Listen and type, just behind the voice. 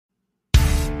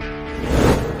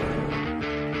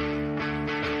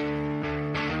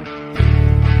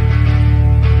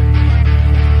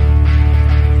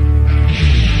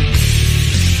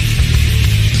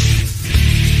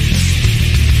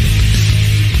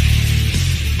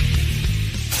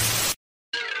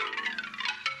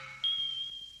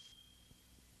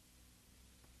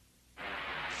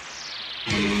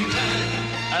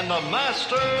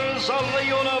Masters of the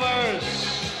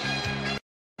Universe.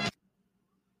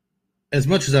 As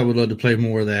much as I would love to play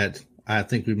more of that, I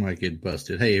think we might get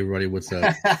busted. Hey, everybody, what's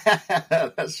up?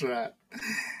 That's right.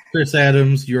 Chris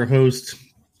Adams, your host.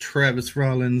 Travis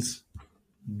Rollins,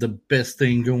 the best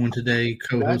thing going today,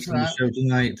 co-hosting the show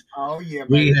tonight. Oh, yeah,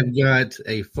 we have got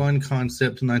a fun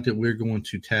concept tonight that we're going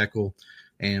to tackle.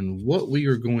 And what we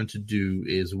are going to do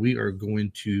is we are going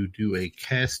to do a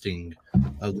casting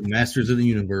of the Masters of the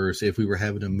Universe if we were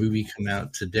having a movie come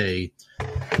out today.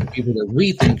 People that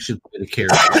we think should play the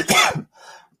characters.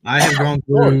 I have gone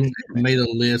through and made a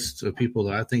list of people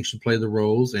that I think should play the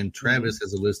roles, and Travis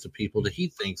has a list of people that he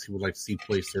thinks he would like to see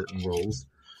play certain roles.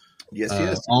 Yes.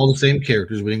 All the same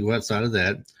characters. We didn't go outside of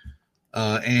that.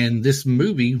 And this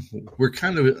movie, we're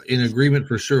kind of in agreement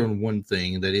for sure on one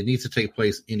thing, that it needs to take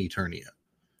place in Eternia.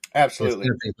 Absolutely.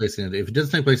 If it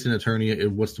doesn't take place in Eternia,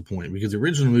 what's the point? Because the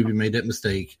original movie made that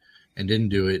mistake and didn't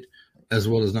do it, as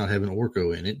well as not having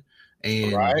Orko in it.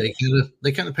 And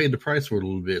they kind of paid the price for it a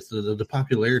little bit, so the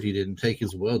popularity didn't take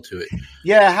as well to it.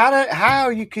 Yeah,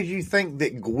 could you think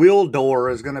that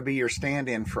Gwildor is going to be your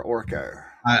stand-in for Orko?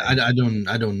 I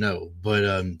don't know, but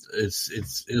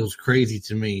it was crazy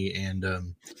to me, and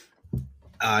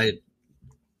I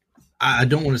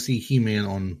don't want to see He-Man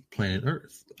on planet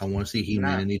Earth. I want to see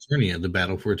He-Man in Eternia, the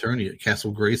battle for Eternia,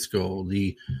 Castle Grayskull,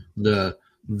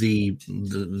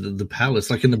 the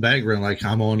palace, like in the background, like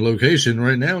I'm on location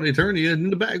right now in Eternia, and in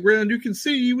the background you can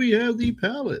see we have the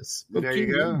palace. There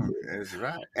you go. That's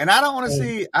right. And I don't want to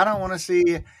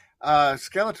see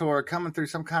Skeletor coming through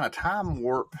some kind of time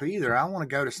warp either. I want to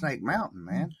go to Snake Mountain,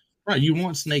 man. Right. You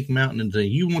want Snake Mountain, and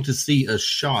you want to see a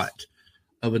shot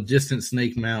of a distant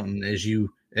Snake Mountain as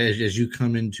you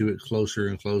come into it closer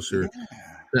and closer. Yeah.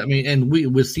 I mean, and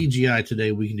with CGI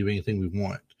today, we can do anything we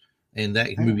want. And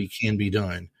that movie can be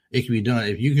done. It can be done.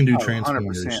 If you can do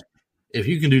Transformers, 100%. If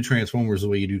you can do Transformers the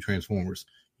way you do Transformers,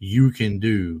 you can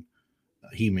do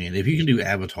He-Man. If you can do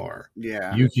Avatar,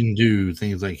 you can do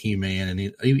things like He-Man and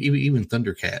even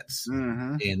Thundercats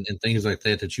and things like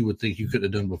that you would think you could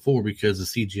have done before, because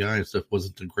the CGI and stuff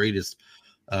wasn't the greatest.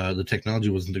 The technology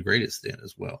wasn't the greatest then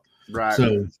as well. Right.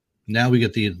 So now we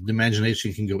get the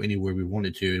imagination can go anywhere we want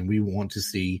it to, and we want to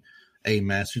see a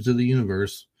Masters of the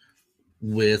Universe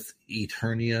with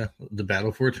Eternia, the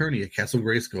battle for Eternia, Castle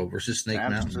Grayskull versus Snake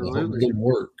Mountain. The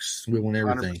works. We want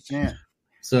everything. 100%.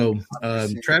 So,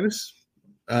 Travis,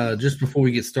 just before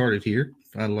we get started here,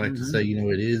 I'd like to say,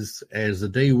 it is, as the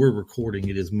day we're recording,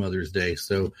 it is Mother's Day.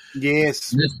 So,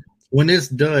 yes, when this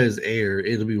does air,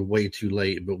 it'll be way too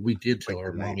late. But we did tell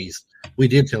our mommies. We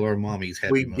did tell our mommies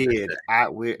happy Mother's Day.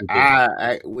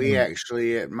 We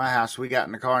actually, at my house, we got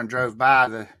in the car and drove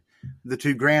by the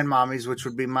two grandmommies, which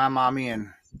would be my mommy and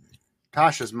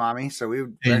Tasha's mommy. So we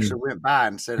actually went by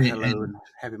and said hello and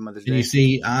happy Mother's Day. And you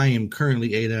see, I am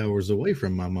currently 8 hours away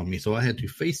from my mommy, so I had to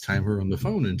FaceTime her on the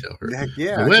phone and tell her. Heck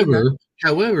yeah.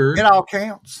 However, it all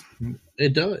counts.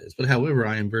 It does. But however,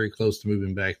 I am very close to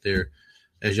moving back there.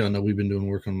 As y'all know, we've been doing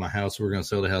work on my house. We're going to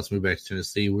sell the house, move back to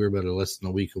Tennessee. We're about less than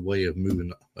a week away of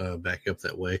moving back up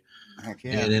that way. Heck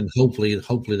yeah. And then hopefully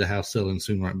the house selling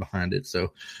soon right behind it.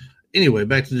 So anyway,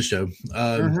 back to the show.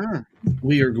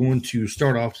 We are going to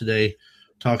start off today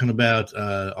talking about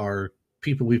our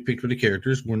people we've picked for the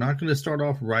characters. We're not going to start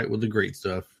off right with the great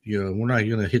stuff. We're not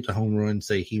going to hit the home run,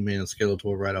 say He-Man and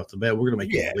Skeletor right off the bat. We're going to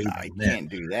make it wait on that. Can't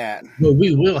do that. But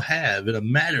we will have, in a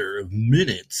matter of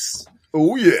minutes.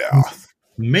 Oh, yeah.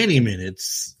 Many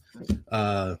minutes.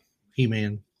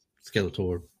 He-Man,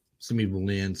 Skeletor, some Evil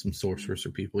Lyn, some Sorcerer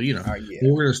people. We're going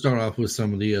to start off with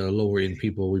some of the lower end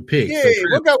people we picked. Yeah,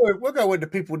 so we'll go with the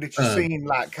people that you've seen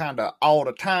like kind of all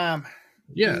the time.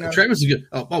 Yeah, Travis is good.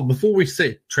 Oh, before we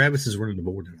say Travis is running the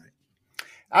board tonight.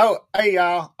 Oh, hey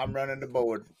y'all, I'm running the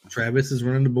board. Travis is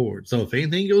running the board. So if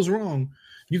anything goes wrong,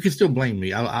 you can still blame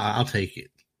me. I'll take it.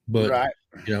 But I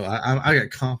got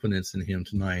confidence in him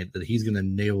tonight that he's going to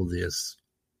nail this.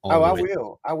 I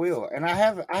will. And I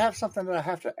have something that I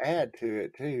have to add to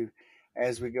it too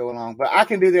as we go along. But I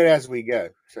can do that as we go.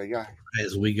 So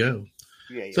as we go.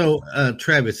 Yeah. So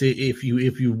Travis, if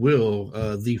you will,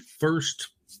 the first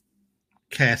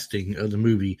casting of the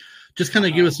movie, just kind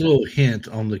of give us a little hint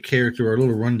on the character or a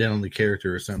little rundown on the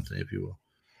character or something, if you will.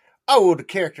 Oh, well, the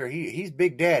character, he's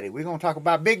Big Daddy. We're going to talk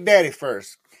about Big Daddy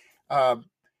first.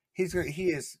 He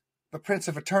is the Prince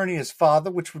of Eternia's father,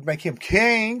 which would make him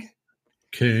king.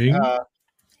 Really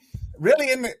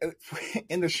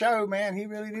in the show, man, he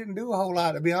really didn't do a whole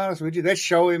lot, to be honest with you. They'd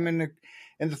show him in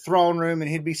the throne room,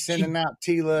 and he'd be sending out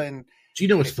Teela. And do you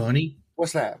know what's funny?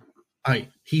 What's that?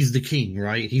 He's the king,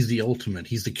 right? He's the ultimate.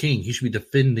 He's the king. He should be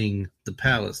defending the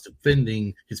palace,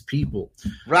 defending his people.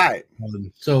 Right.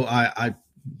 So I'm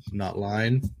not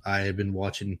lying. I have been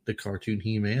watching the cartoon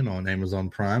He-Man on Amazon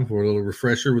Prime for a little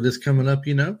refresher with this coming up,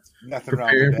 Nothing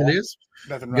preparing wrong with for that. this.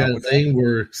 Nothing Got wrong a with thing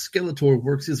where Skeletor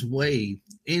works his way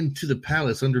into the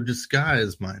palace under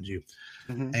disguise, mind you.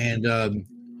 Mm-hmm. And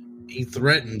he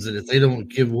threatens that if they don't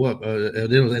give up,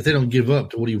 if they don't give up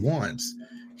to what he wants,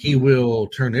 he will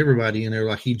turn everybody in there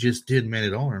like he just did Man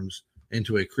at Arms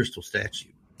into a crystal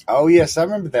statue. Oh yes, I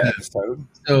remember that episode.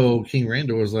 So King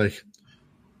Randor was like,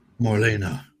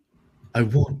 Marlena, I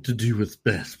want to do what's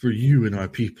best for you and our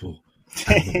people.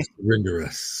 I must surrender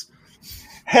us.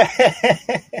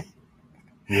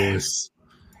 Wuss.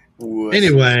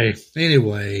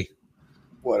 Anyway.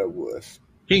 What a wuss.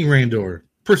 King Randor,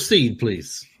 proceed,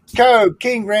 please.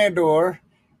 King Randor,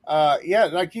 yeah,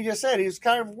 like you just said, he was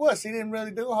kind of a wuss. He didn't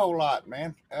really do a whole lot,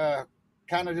 man.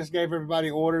 Kind of just gave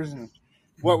everybody orders and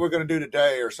what we're going to do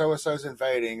today, or so-and-so's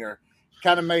invading, or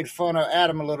kind of made fun of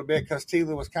Adam a little bit because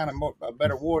Teela was kind of a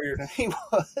better warrior than he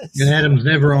was. And Adam's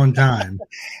never on time.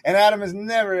 And Adam is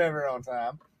never, ever on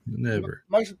time. Never.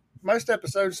 Most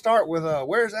episodes start with,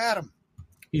 where's Adam?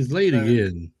 He's late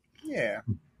again. Yeah.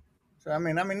 So, I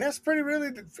mean, that's pretty really,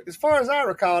 as far as I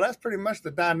recall, that's pretty much the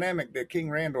dynamic that King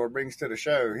Randor brings to the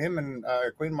show. Him and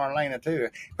Queen Marlena, too.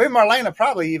 Queen Marlena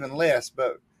probably even less,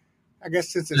 but I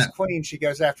guess since it's Queen, she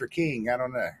goes after King. I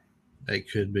don't know. It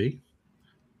could be.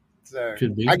 So,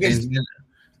 could be. I guess.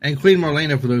 And Queen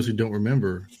Marlena, for those who don't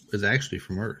remember, is actually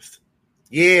from Earth.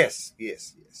 Yes.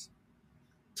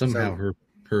 Somehow so,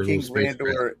 her King little space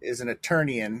Randor is an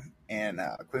Eternian, and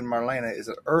Queen Marlena is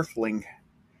an Earthling.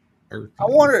 Earth. I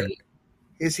wonder,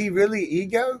 is he really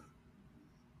Ego?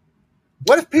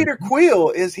 What if Peter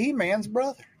Quill is He-Man's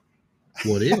brother?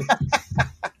 What if?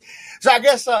 So I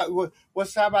guess how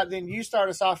about then you start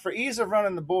us off for ease of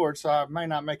running the board, so I may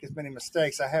not make as many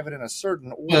mistakes. I have it in a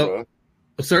certain order. Well,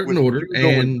 a certain order,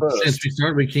 and since we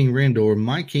started with King Randor,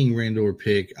 my King Randor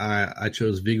pick, I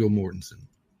chose Viggo Mortensen.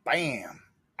 Bam!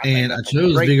 I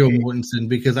chose Viggo Mortensen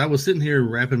because I was sitting here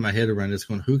wrapping my head around this,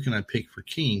 going, "Who can I pick for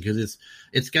King?" Because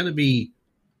it's got to be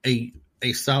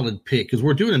a solid pick because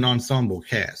we're doing an ensemble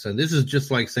cast. So this is just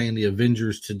like saying the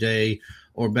Avengers today,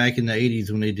 or back in the 80s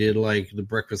when they did like the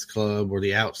Breakfast Club or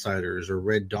the Outsiders or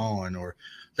Red Dawn, or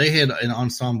they had an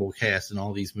ensemble cast in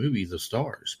all these movies of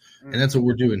stars. And that's what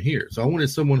we're doing here. So I wanted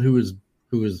someone who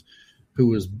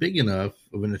was big enough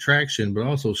of an attraction, but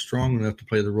also strong enough to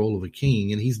play the role of a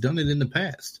king. And he's done it in the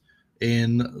past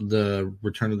in the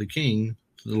Return of the King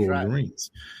to the Lord of the Rings.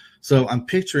 So I'm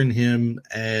picturing him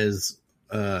as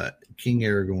King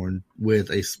Aragorn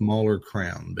with a smaller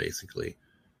crown, basically.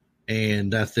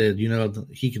 And I said,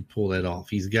 he could pull that off.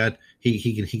 He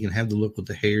can have the look with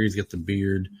the hair. He's got the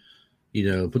beard.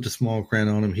 Put the small crown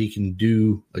on him. He can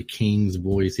do a king's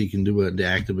voice. He can do the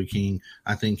act of a king.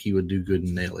 I think he would do good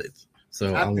and nail it.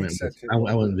 So I went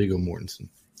Viggo Mortensen.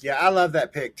 Yeah, I love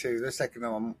that pick too. Let's take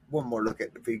one more look at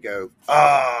Viggo.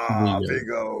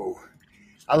 Viggo.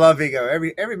 I love Viggo.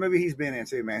 Every movie he's been in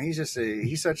too, man. He's just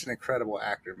he's such an incredible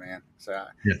actor, man. So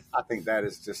I think that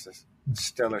is just a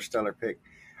stellar pick.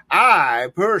 I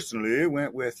personally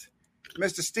went with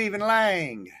Mr. Stephen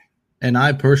Lang. And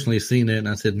I personally seen it, and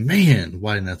I said, man,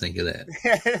 why didn't I think of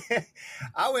that?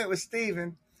 I went with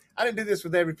Stephen. I didn't do this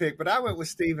with every pick, but I went with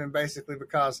Stephen basically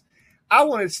because I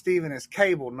wanted Stephen as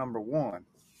Cable number one.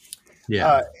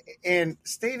 Yeah. And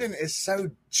Stephen is so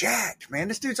jacked, man.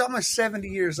 This dude's almost 70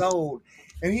 years old,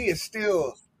 and he is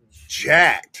still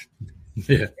jacked.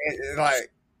 Yeah.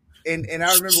 And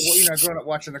I remember, growing up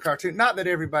watching the cartoon. Not that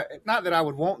I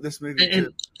would want this movie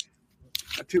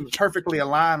to perfectly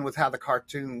align with how the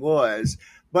cartoon was,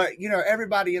 but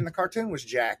everybody in the cartoon was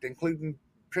jacked, including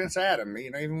Prince Adam.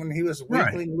 Even when he was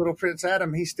weakling little Prince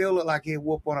Adam, he still looked like he'd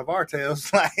whoop one of our tails.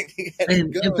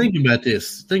 And think about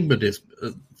this.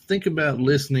 Think about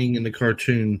listening in the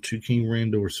cartoon to King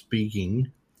Randor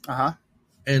speaking, and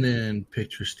then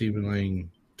picture Stephen Lang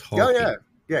talking. Oh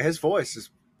yeah. His voice is.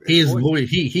 His voice,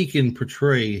 he can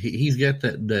portray. He's got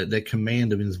that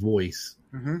command of his voice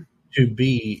to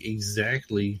be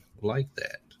exactly like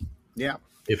that. Yeah,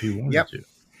 if he wanted to.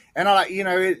 And I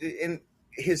in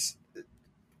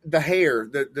the hair,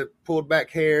 the pulled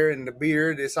back hair and the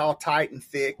beard, it's all tight and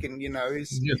thick, and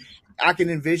I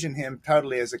can envision him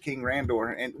totally as a King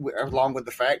Randor, and along with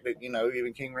the fact that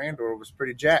even King Randor was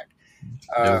pretty jacked.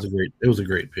 It was a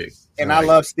great pick. And I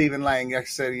love Stephen Lang. Like I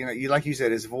said, like you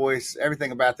said, his voice,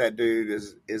 everything about that dude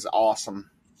is awesome.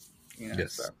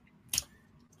 Yes. So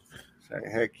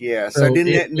heck yeah. So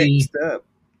then next up.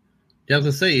 Yeah, I was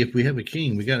gonna say, if we have a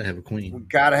king, we got to have a queen. We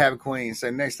got to have a queen.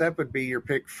 So next up would be your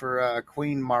pick for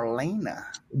Queen Marlena.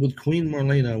 With Queen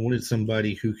Marlena, I wanted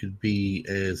somebody who could be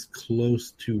as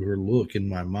close to her look in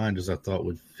my mind as I thought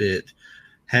would fit.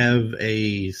 Have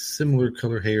a similar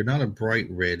color hair, not a bright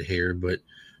red hair, but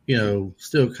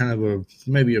still kind of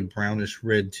maybe a brownish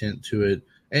red tint to it.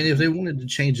 And if they wanted to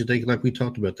change it, they, like we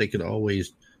talked about, they could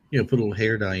always put a little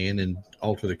hair dye in and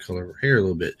alter the color of her hair a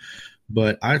little bit.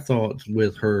 But I thought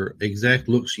with her exact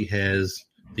look she has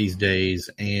these days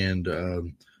and her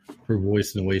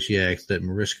voice and the way she acts, that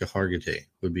Mariska Hargitay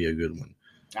would be a good one.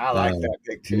 I like that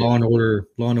pick too. Law and Order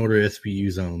SVU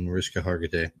zone, Mariska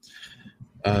Hargitay.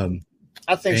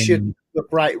 I think she'd look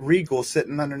right regal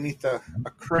sitting underneath a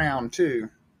crown too.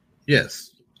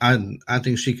 Yes, I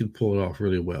think she could pull it off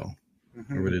really well.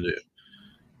 Mm-hmm. I really do.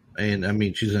 And I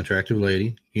mean, she's an attractive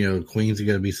lady. Queen's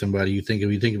got to be somebody you think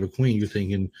of a queen, you're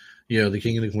thinking, the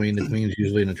king and the queen. The queen's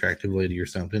usually an attractive lady or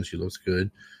something. She looks good,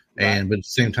 Right. but at the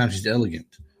same time, she's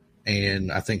elegant,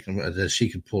 and I think that she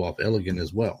could pull off elegant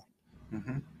as well.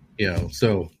 Mm-hmm.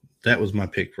 So that was my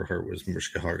pick for her, was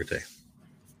Mariska Hargitay.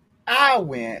 I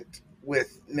went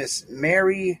with Miss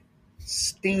Mary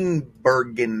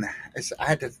Steenburgen. I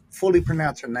had to fully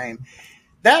pronounce her name.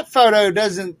 That photo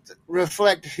doesn't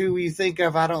reflect who you think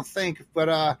of, I don't think,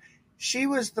 but she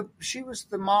was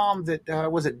the mom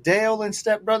that was it Dale and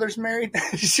Step Brothers married.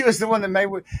 She was the one that may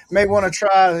want to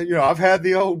try. I've had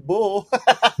the old bull.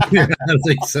 Yeah, I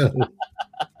think so.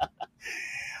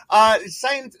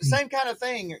 Same kind of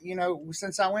thing.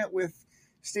 Since I went with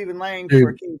Stephen Lang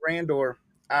for King Randor,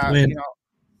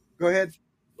 go ahead.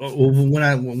 When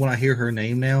I hear her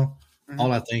name now,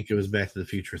 all I think it was Back to the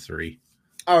Future 3.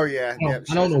 Oh yeah,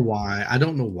 I don't know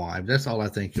why. But that's all I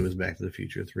think it was, Back to the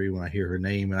Future 3. When I hear her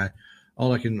name, and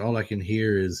all I can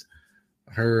hear is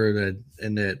her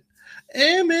and that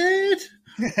Emmett.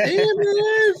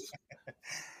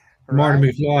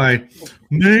 Marty McFly,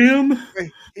 ma'am.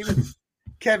 Even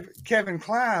Kevin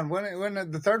Kline. Wasn't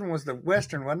it, the third one was the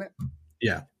Western, wasn't it?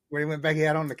 Yeah. When he went back, he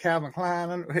had on the Calvin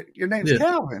Klein. Your name's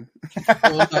Calvin.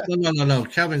 No.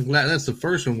 Calvin Klein. That's the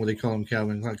first one where they call him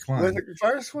Calvin Klein. Was it the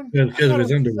first one? Because of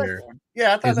his underwear.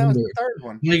 Yeah, I thought that was the third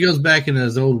one. When he goes back in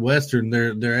his old Western,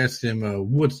 they're asking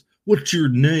him, "What's your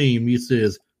name?" He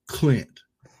says, "Clint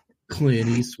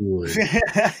Eastwood." He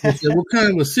said, "What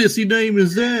kind of a sissy name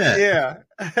is that?"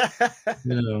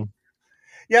 Yeah.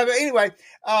 Yeah, but anyway,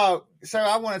 so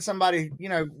I wanted somebody,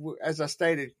 as I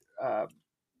stated,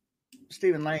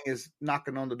 Stephen Lang is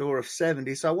knocking on the door of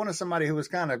 70. So I wanted somebody who was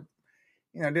kind of,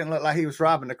 didn't look like he was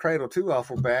robbing the cradle too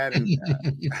awful bad. And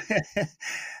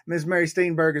Ms. Mary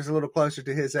Steenburgen is a little closer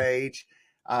to his age.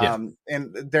 And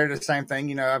they're the same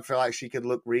thing. I feel like she could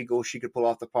look regal. She could pull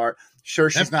off the part. Sure,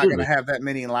 she's not going to have that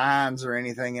many lines or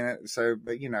anything in it. So,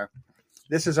 but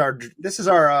this is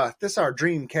our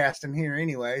dream cast in here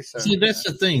anyway. So see, that's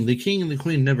the thing. The king and the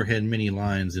queen never had many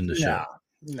lines in the show.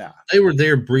 No, they were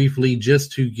there briefly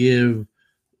just to give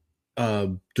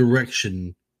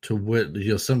direction to what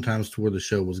sometimes to where the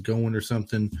show was going or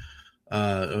something,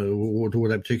 or to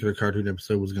where that particular cartoon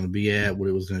episode was going to be at, what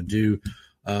it was going to do.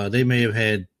 They may have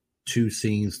had 2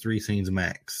 scenes, 3 scenes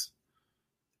max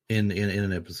in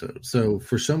an episode. So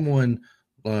for someone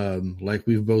like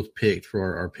we've both picked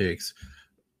for our picks,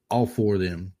 all 4 of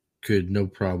them could no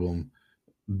problem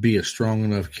be a strong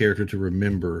enough character to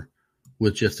remember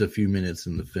with just a few minutes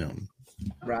in the film.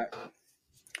 Right.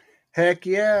 Heck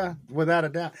yeah, without a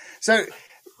doubt. So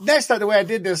that's not the way I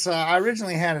did this. I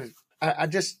originally had I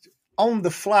just on the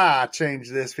fly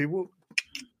changed this, people.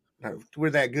 No,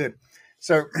 we're that good.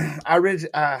 So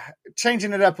I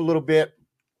changing it up a little bit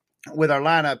with our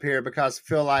lineup here because I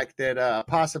feel like that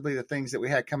possibly the things that we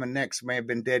had coming next may have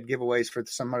been dead giveaways for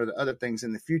some of the other things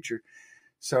in the future.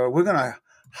 So we're gonna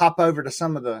hop over to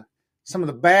some of the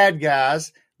bad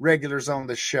guys, regulars on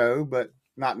the show, but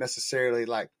not necessarily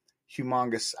like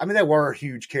humongous. I mean, they were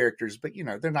huge characters, but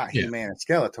they're not He-Man and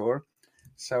Skeletor.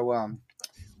 So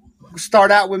we'll start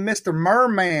out with Mr.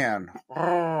 Merman.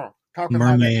 Talking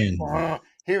Merman. About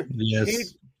here.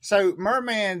 Yes. So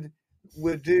Merman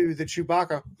would do the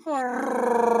Chewbacca,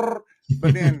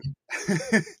 but then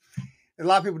a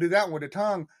lot of people do that one with the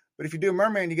tongue. But if you do a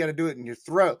Merman, you got to do it in your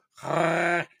throat.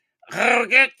 Get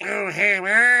through him.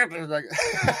 Like,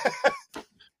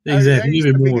 exactly,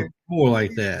 even more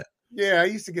like that. Yeah, I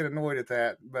used to get annoyed at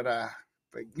that, but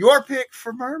your pick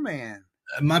for Merman.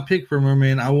 My pick for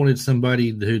Merman, I wanted somebody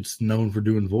who's known for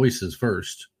doing voices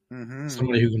first. Mm-hmm.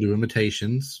 Somebody who can do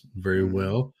imitations very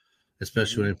well,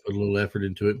 especially when they put a little effort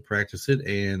into it and practice it.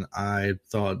 And I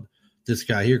thought this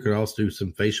guy here could also do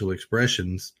some facial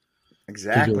expressions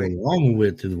Exactly. To go along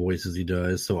with the voices he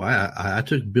does. So I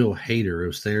took Bill Hader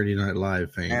of Saturday Night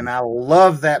Live fame. And I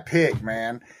love that pick,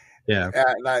 man. Yeah.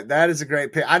 Like, that is a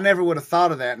great pick. I never would have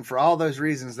thought of that. And for all those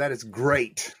reasons, that is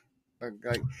great.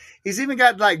 Like, he's even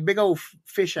got like big old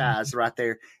fish eyes right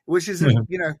there, which is,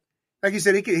 you know, like you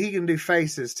said, he can do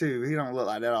faces too. He don't look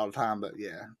like that all the time, but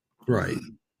yeah. Right.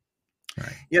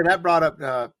 Yeah, that brought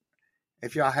up,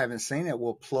 if y'all haven't seen it,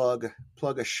 we'll plug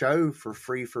a show for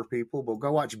free for people. But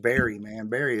go watch Barry, man.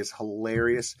 Barry is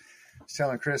hilarious. I was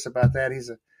telling Chris about that.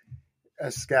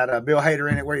 It's got Bill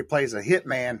Hader in it, where he plays a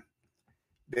hitman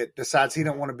that decides he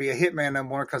don't want to be a hitman no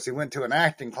more because he went to an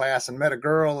acting class and met a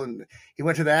girl, and he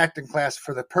went to the acting class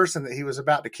for the person that he was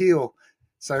about to kill.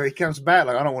 So he comes back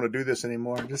like, I don't want to do this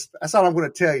anymore. That's all I'm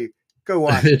going to tell you. Go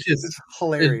watch it. It's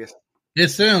hilarious. It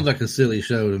sounds like a silly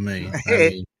show to me.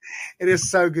 It is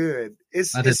so good.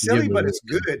 It's silly, but it's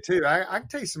good too. I can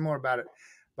tell you some more about it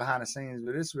behind the scenes,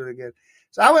 but it's really good.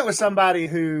 So I went with somebody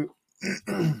who,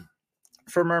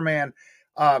 for Merman,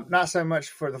 not so much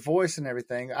for the voice and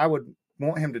everything. I would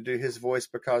want him to do his voice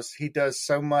because he does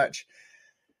so much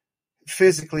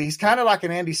physically. He's kind of like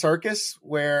an Andy Serkis,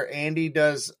 where Andy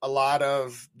does a lot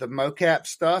of the mocap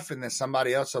stuff, and then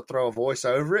somebody else will throw a voice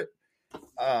over it.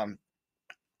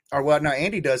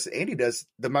 Andy does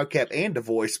the mocap and the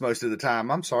voice most of the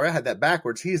time. I'm sorry, I had that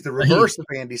backwards. He's the reverse of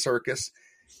Andy Serkis.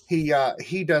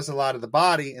 He does a lot of the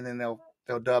body, and then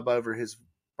they'll dub over his,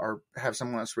 or have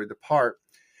someone else read the part.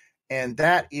 And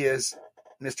that is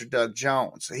Mr. Doug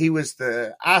Jones. He was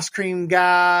the ice cream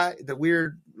guy, the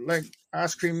weird like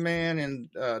ice cream man in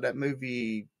that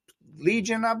movie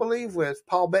Legion, I believe, with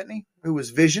Paul Bettany, who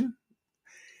was Vision.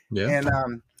 Yeah.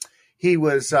 And he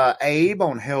was Abe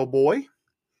on Hellboy.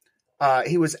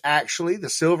 He was actually the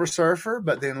Silver Surfer,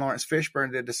 but then Lawrence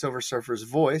Fishburne did the Silver Surfer's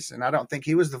voice, and I don't think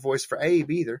he was the voice for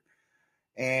Abe either.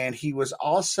 And he was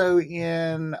also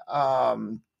in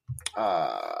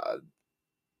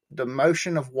The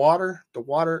Motion of Water,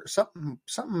 something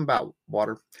about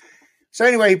water. So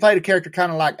anyway, he played a character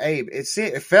kind of like Abe.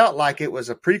 It felt like it was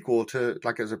a prequel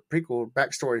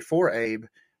backstory for Abe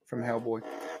from Hellboy.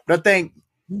 But I think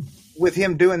with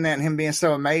him doing that and him being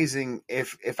so amazing,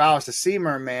 if I was to see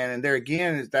Merman, and there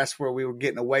again, that's where we were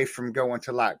getting away from going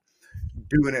to like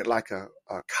doing it like a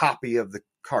copy of the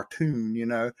cartoon, you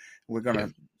know,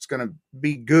 it's gonna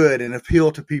be good and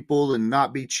appeal to people and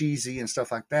not be cheesy and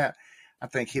stuff like that. I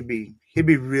think he'd be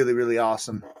really, really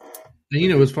awesome. And, you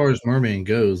know, as far as Merman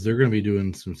goes, they're going to be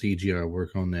doing some CGI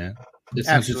work on that. It's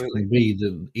not just going to be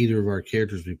either of our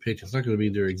characters we picked. It's not going to be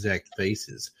their exact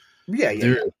faces. Yeah.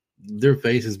 Their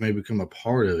faces may become a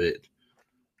part of it.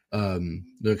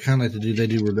 They're kind of like they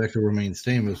do Rebecca Romaine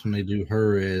Stamos when they do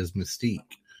her as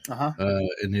Mystique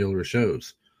in the older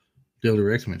shows, the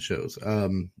older X-Men shows.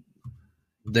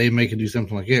 They make it do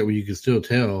something like that where you can still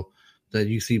tell that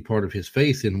you see part of his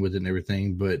face in with it and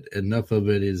everything, but enough of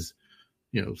it is,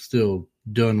 you know, still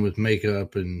done with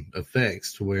makeup and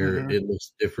effects to where it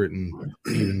looks different and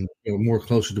even, you know, more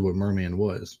closer to what Merman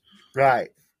was. Right.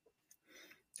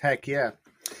 Heck yeah.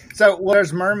 So,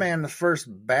 there's Merman, the first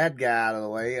bad guy, out of the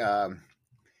way.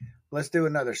 Let's do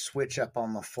another switch up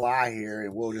on the fly here,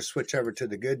 and we'll just switch over to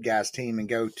the good guys team and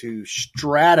go to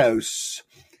Stratos.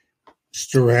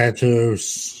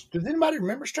 Stratos. Does anybody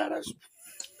remember Stratos?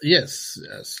 Yes,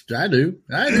 I do.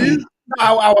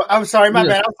 I'm sorry, my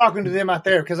bad. I was talking to them out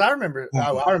there because I remember.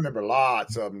 I remember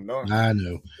lots of them. I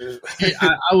know.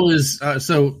 I was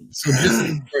so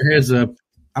just for heads up.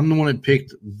 I'm the one that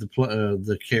picked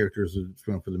the characters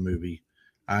for the movie.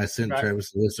 I sent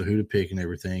Travis a list of who to pick and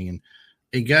everything, and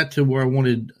it got to where I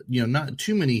wanted, you know, not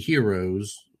too many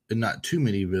heroes and not too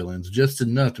many villains, just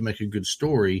enough to make a good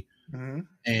story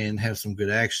and have some good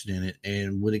action in it.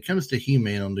 And when it comes to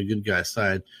He-Man on the good guy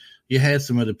side, you had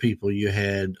some other people. You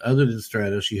had, other than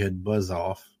Stratos, you had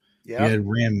Buzz-Off. Yep. You had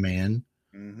Ram Man.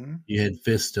 You had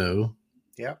Fisto.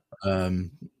 Yep.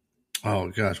 Oh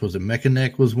gosh, was it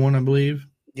Mechaneck was one, I believe?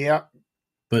 Yeah.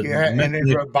 But yeah, and then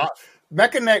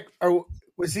Mechaneck, or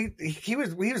was he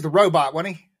was the robot,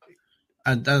 wasn't he?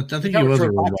 I think he was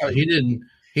a robot. He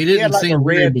didn't seem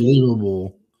very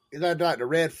believable. He had like the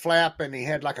red flap, and he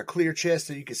had like a clear chest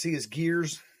so you could see his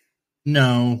gears.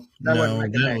 No, that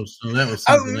was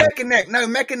Mechaneck. No,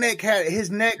 Mechaneck had his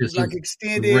neck was like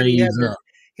extended.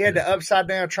 He had the upside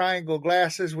down triangle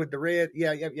glasses with the red.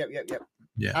 Yeah.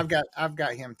 Yeah, I've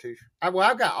got him too. I've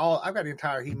got the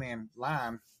entire He-Man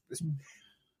line.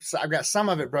 So I've got some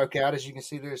of it broke out, as you can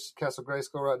see. There's Castle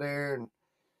Grayskull right there,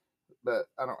 but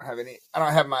I don't have any. I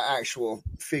don't have my actual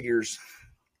figures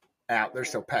out. They're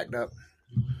still packed up.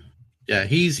 Yeah,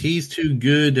 he's too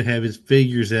good to have his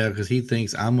figures out because he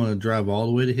thinks I'm going to drive all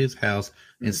the way to his house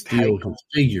and steal his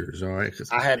figures. All right,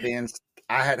 I had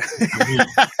I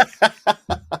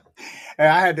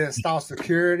had to install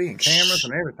security and cameras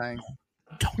and everything.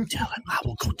 Don't tell him. I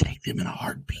will go take them in a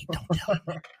heartbeat. Don't tell him.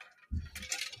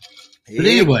 But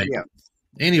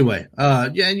anyway,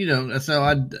 yeah, and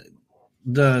so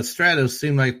the Stratos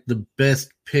seemed like the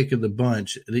best pick of the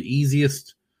bunch, the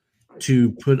easiest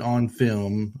to put on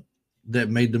film, that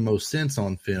made the most sense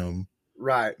on film,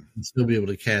 right? And still be able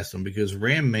to cast them, because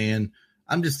Ram Man,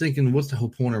 I'm just thinking, what's the whole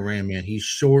point of Ram Man? He's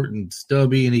short and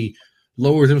stubby, and he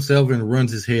lowers himself and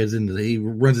runs his head into the.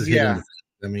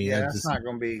 I mean, that's not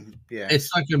going to be. Yeah,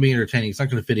 it's not going to be entertaining. It's not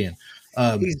going to fit in.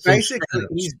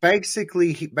 He's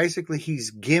basically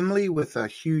Gimli with a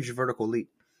huge vertical leap.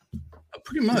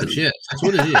 Pretty much, yes. That's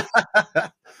what it is.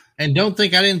 And I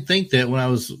didn't think that when I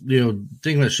was,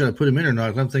 thinking about should I put him in or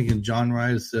not. I'm thinking John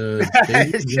Rice, and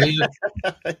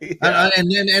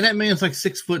that man's like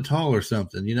 6 foot tall or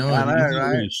something. I know, he's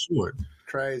right? Really short.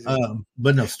 Crazy.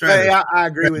 But no, Stratos. I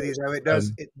agree with you though. It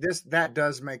does. That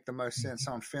does make the most sense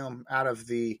on film out of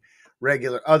the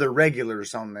other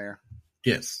regulars on there.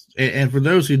 Yes, and for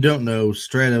those who don't know,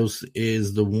 Stratos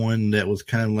is the one that was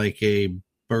kind of like a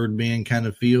Birdman kind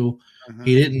of feel. Mm-hmm.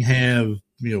 He didn't have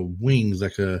wings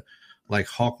like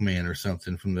Hawkman or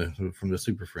something from the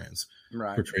Super Friends,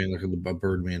 right? Portraying like a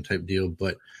Birdman type deal,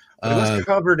 but he was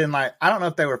covered in I don't know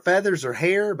if they were feathers or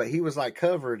hair, but he was like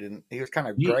covered and he was kind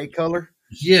of gray color.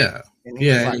 Yeah, and he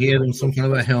had some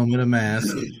kind of a helmet, a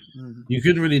mask. Mm-hmm. You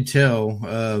couldn't really tell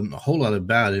a whole lot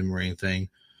about him or anything,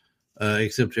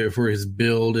 except for his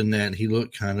build and that he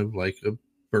looked kind of like a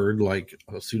bird, like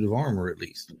a suit of armor, at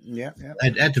least. Yeah.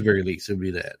 At the very least, it would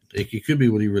be that. It could be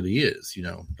what he really is,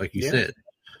 like you said.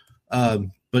 But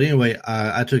anyway,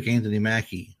 I took Anthony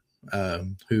Mackie,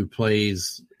 who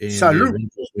plays in the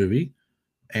Avengers movie,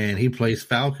 and he plays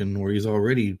Falcon, where he's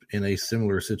already in a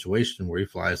similar situation where he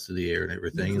flies through the air and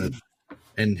everything,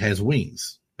 and has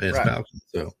wings as Falcon.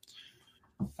 So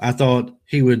I thought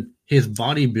his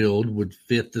body build would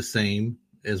fit the same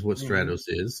as what Stratos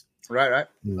is. Right.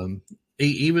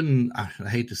 Even, I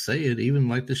hate to say it, even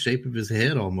like the shape of his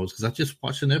head almost, because I just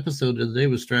watched an episode the other day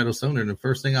with Stratos on there, and the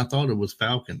first thing I thought of was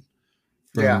Falcon.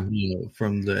 From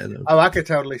the. I could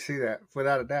totally see that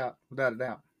without a doubt.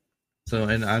 So,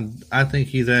 and I think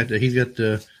he's got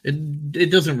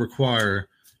it doesn't require,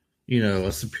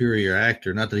 a superior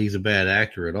actor. Not that he's a bad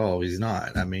actor at all. He's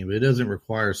not. I mean, but it doesn't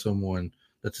require someone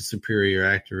that's a superior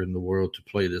actor in the world to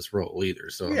play this role either.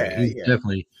 So he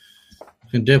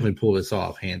can definitely pull this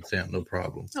off, hands down, no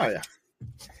problem. Oh yeah.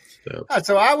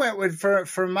 So I went with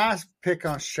for my pick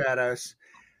on Stratos.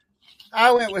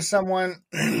 I went with someone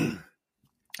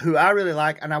who I really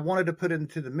like, and I wanted to put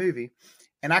into the movie,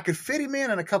 and I could fit him in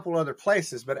a couple other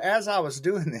places. But as I was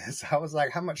doing this, I was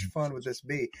like, how much fun would this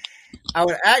be?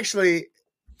 It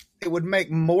would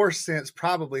make more sense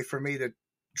probably for me to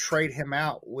trade him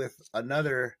out with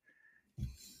another.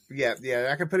 Yeah,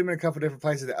 I could put him in a couple different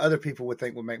places that other people would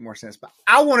think would make more sense. But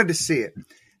I wanted to see it.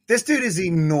 This dude is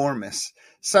enormous.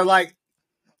 So,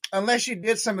 unless you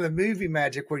did some of the movie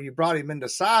magic where you brought him into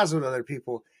size with other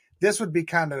people, this would be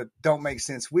kind of don't make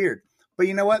sense weird. But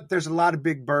you know what? There's a lot of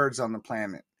big birds on the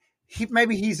planet.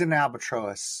 Maybe he's an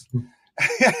albatross.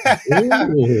 I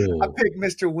picked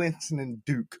Mr. Winston and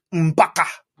Duke. M'Baka.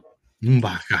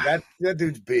 That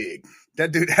dude's big.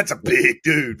 That's a big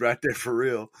dude right there for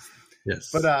real.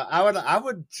 Yes. But I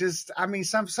would just,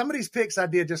 some of these picks I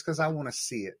did just because I want to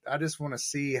see it. I just want to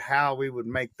see how we would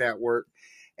make that work.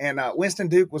 And Winston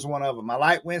Duke was one of them. I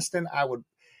like Winston.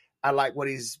 I like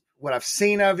what I've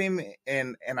seen of him,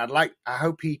 and I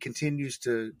hope he continues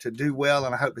to do well,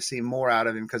 and I hope to see more out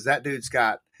of him because that dude's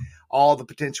got all the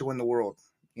potential in the world,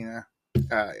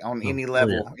 on any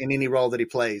level, in any role that he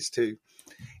plays too.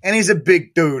 And he's a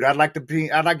big dude. I'd like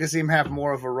to see him have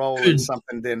more of a role in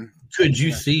something than. Could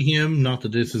you see him? Not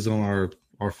that this is on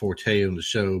our forte on the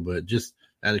show, but just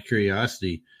out of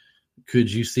curiosity,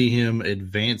 could you see him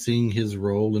advancing his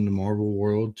role in the Marvel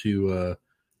world to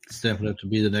stepping up to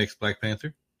be the next Black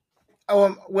Panther?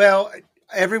 Well,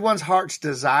 everyone's heart's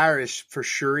desire is for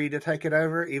Shuri to take it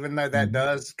over, even though that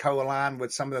does co-align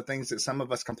with some of the things that some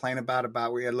of us complain about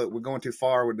we're going too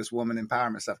far with this woman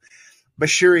empowerment stuff. But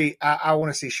Shuri, I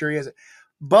want to see Shuri as it.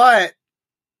 But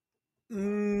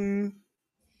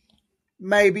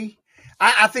maybe.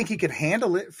 I think he could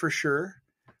handle it for sure.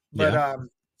 But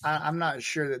I'm not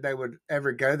sure that they would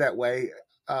ever go that way.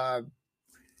 I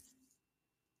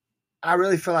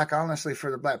really feel like, honestly,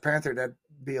 for the Black Panther, that'd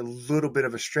be a little bit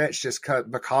of a stretch just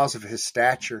because of his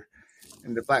stature.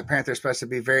 And the Black Panther is supposed to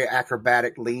be very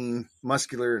acrobatic, lean,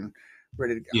 muscular, and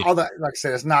ready to go. Yeah. Although, like I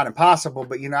said, it's not impossible,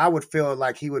 but I would feel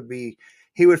like he would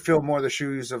fill more the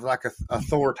shoes of like a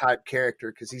Thor type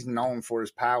character because he's known for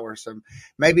his power. So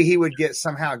maybe he would get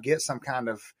some kind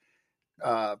of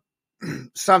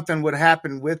something would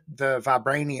happen with the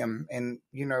vibranium, and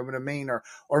you know what I mean,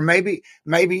 or maybe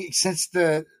since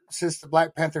the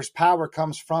Black Panther's power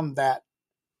comes from that.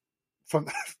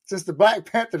 Since the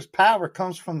Black Panther's power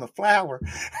comes from the flower,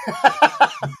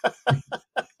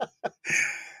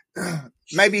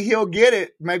 maybe he'll get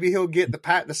it. Maybe he'll get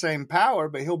the same power,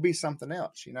 but he'll be something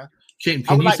else. Can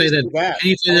you say that? Can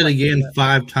you say that again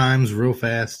 5 times real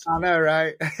fast? I know,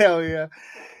 right? Hell yeah!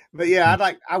 But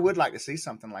yeah, I would like to see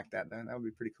something like that. Though that would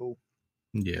be pretty cool.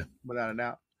 Yeah, without a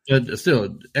doubt. But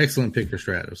still, excellent pick for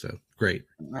Strato. So great.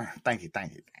 Thank you.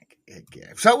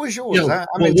 So was yours.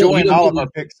 I'm enjoying all of our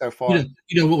picks so far.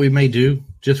 You know what we may do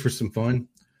just for some fun?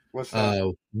 What's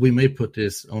that? We may put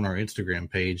this on our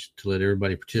Instagram page to let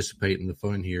everybody participate in the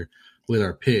fun here with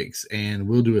our picks, and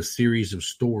we'll do a series of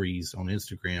stories on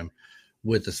Instagram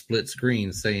with a split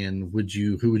screen saying,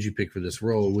 who would you pick for this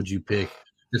role? Would you pick,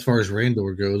 as far as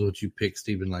Randor goes, would you pick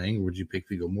Stephen Lang or would you pick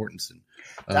Viggo Mortensen?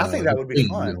 I think that would be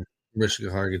fun. Mariska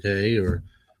Hargitay or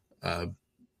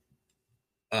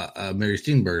Mary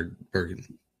Steenburgen.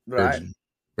 Right.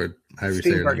 Or however you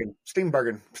say it.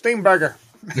 Steenburgen.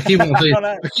 I keep want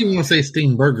to say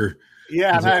Steenburger.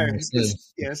 Yeah, I know.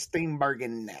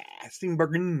 Steenburgen.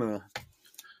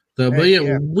 So, but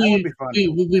yeah,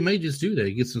 we may just do that.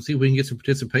 See if we can get some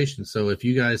participation. So if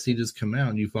you guys see this come out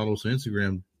and you follow us on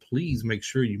Instagram, please make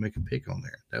sure you make a pick on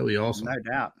there. That would be awesome. No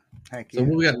doubt. Thank you. So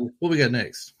what we got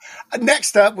next?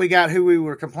 Next up, we got who we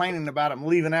were complaining about him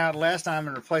leaving out last time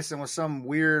and replacing with some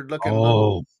weird looking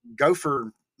little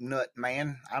gopher nut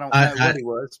man. I don't know what he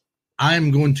was.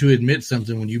 I'm going to admit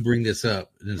something when you bring this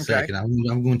up in a second.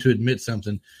 I'm going to admit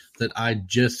something that I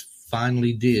just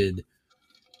finally did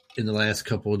in the last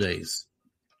couple of days.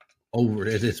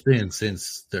 It's been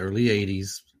since the early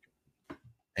 80s,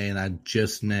 and I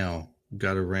just now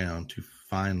got around to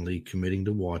finally committing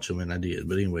to watch them, and I did.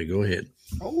 But anyway, go ahead.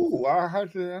 Oh, I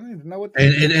need to know what.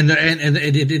 And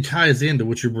it ties into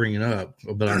what you're bringing up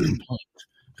about our complaint,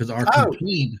 because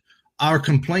our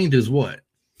complaint is what?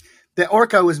 The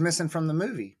Orko was missing from the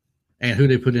movie. And who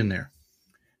they put in there?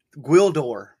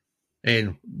 Gwildor.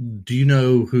 And do you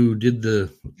know who did the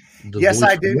Yes,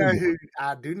 I do know who.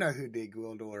 I do know who did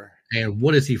Gwildor. And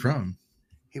what is he from?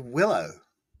 Willow.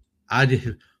 I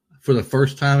did for the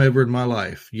first time ever in my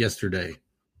life. Yesterday,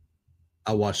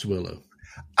 I watched Willow.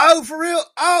 Oh, for real?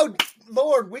 Oh,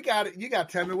 Lord, we got it. You got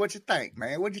to tell me what you think,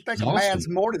 man. What'd you think of Mads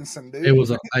Mortensen, dude? It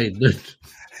was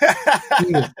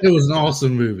it was an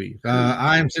awesome movie.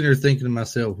 I am sitting here thinking to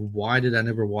myself, why did I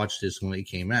never watch this when it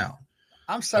came out?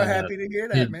 I'm so happy to hear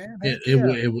that, man.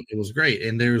 It was great.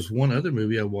 And there's one other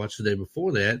movie I watched the day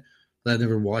before that I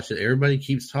never watched that everybody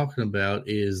keeps talking about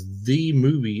is the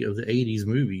movie of the 80s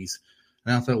movies.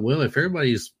 And I thought, well, if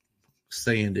everybody's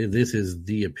saying this is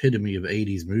the epitome of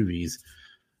 80s movies,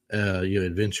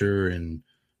 adventure and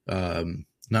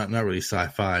not really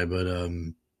sci-fi, but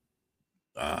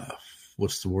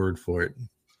what's the word for it?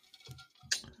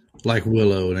 Like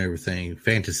Willow and everything,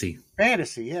 fantasy.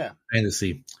 Yeah.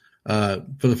 Fantasy. For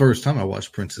the first time, I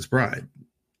watched Princess Bride.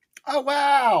 Oh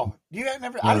wow! You had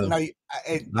never. I didn't know. I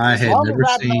had never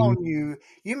seen. Known you.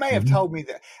 You may have told me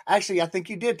that. Actually, I think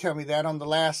you did tell me that on the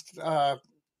last the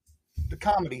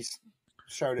comedies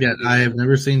show. Yeah, I have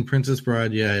never seen Princess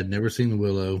Bride. Yeah, I had never seen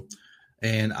Willow,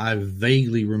 and I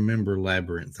vaguely remember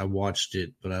Labyrinth. I watched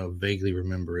it, but I vaguely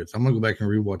remember it. So I'm gonna go back and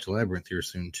rewatch Labyrinth here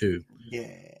soon too.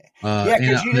 Yeah.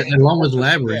 And along with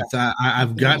Labyrinth,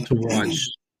 I've got to watch.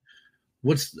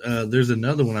 There's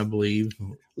another one I believe.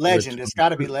 Legend. It's got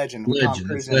to be Legend. Legend.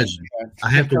 I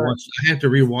have to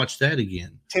rewatch that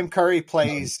again. Tim Curry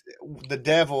plays the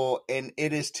devil, and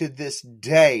it is to this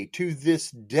day,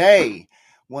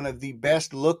 one of the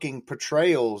best looking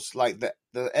portrayals. Like the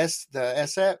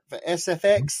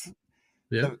SFX,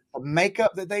 the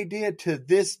makeup that they did to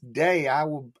this day.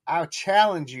 I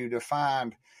challenge you to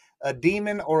find a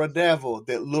demon or a devil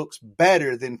that looks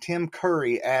better than Tim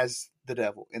Curry as the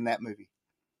devil in that movie.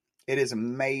 It is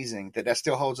amazing that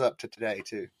still holds up to today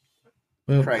too.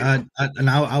 Well,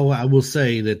 I will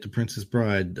say that The Princess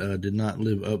Bride did not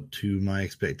live up to my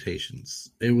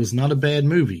expectations. It was not a bad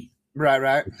movie.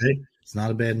 Right. Okay? It's not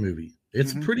a bad movie.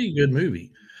 It's a pretty good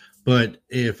movie. But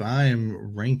if I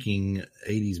am ranking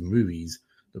 80s movies,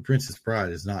 The Princess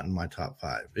Bride is not in my top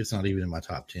 5. It's not even in my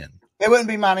top 10. It wouldn't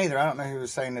be mine either. I don't know who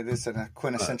was saying that it's a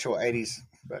quintessential 80s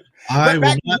But I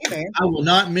back will to you, man.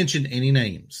 not mention any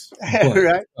names.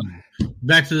 Right.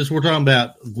 Back to this, we're talking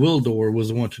about Gwildor was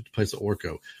the one who took the place of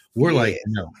Orko. We're like,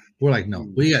 no. We're like, no.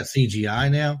 We got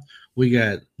CGI now. We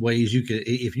got ways you could,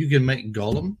 if you can make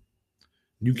Gollum,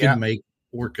 you can make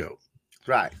Orko.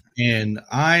 Right. And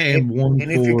I am one.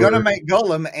 And if you're going to make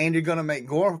Gollum and you're going to make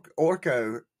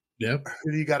Orko, yep,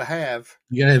 who do you got to have?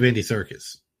 You got to have Andy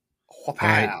Serkis. Wow.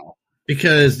 Right?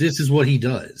 Because this is what he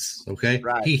does. Okay.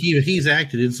 Right. He's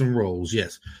acted in some roles,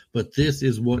 yes, but this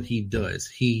is what he does.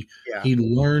 He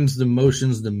learns the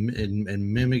motions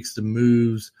and mimics the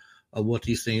moves of what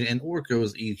he's saying. And Orko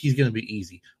he's going to be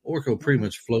easy. Orko pretty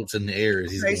much floats in the air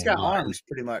as he's got arms,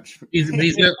 pretty much.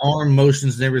 He's got arm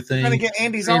motions and everything. You're going to get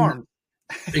Andy's arm.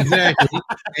 Exactly.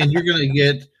 And you're going to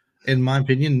get, in my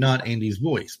opinion, not Andy's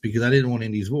voice, because I didn't want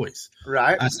Andy's voice.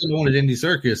 Right. I still wanted Andy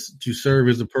Serkis to serve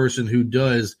as the person who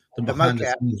does the behind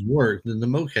the scenes work, the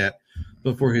mocap.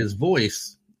 But for his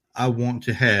voice, I want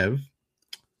to have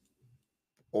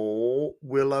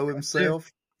Willow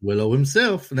himself. Willow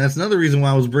himself. And that's another reason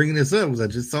why I was bringing this up, because I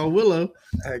just saw Willow.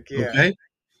 Heck yeah. Okay.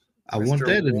 I want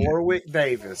that in Warwick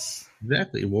Davis.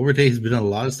 Exactly. Warwick Davis has been on a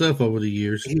lot of stuff over the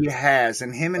years. He has.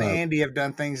 And him and Andy have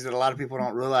done things that a lot of people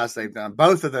don't realize they've done.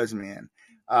 Both of those men.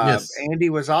 Yes. Andy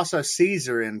was also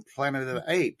Caesar in Planet of the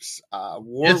Apes.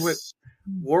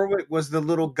 Warwick was the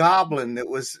little goblin that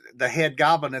was the head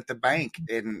goblin at the bank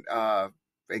in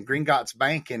Gringotts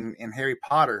Bank in Harry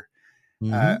Potter,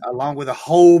 along with a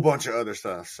whole bunch of other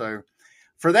stuff. So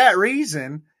for that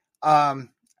reason,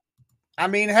 I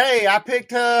mean, hey, I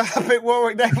picked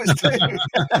Warwick Davis too.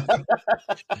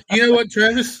 You know what,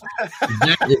 Travis?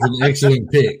 That is an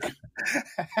excellent pick.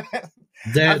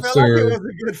 I feel like it was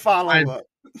a good follow-up.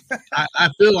 I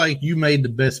feel like you made the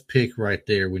best pick right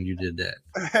there when you did that.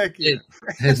 Heck yeah. It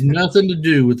has nothing to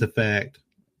do with the fact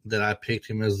that I picked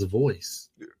him as the voice.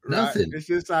 Right. Nothing. It's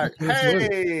just like,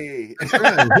 hey.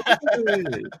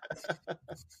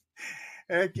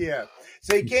 Heck yeah.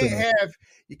 So you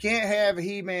can't have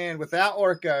He-Man without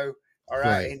Orko. All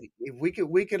right. And if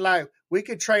we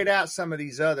could trade out some of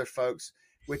these other folks,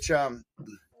 which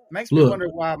makes me wonder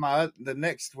why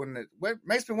makes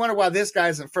me wonder why this guy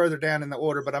isn't further down in the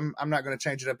order, but I'm not going to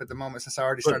change it up at the moment since I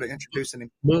already started introducing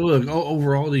him. But look,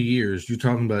 over all the years, you're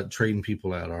talking about trading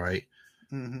people out, all right?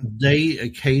 Mm-hmm. They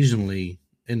occasionally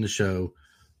in the show,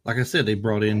 like I said, they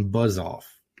brought in Buzz-Off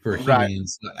for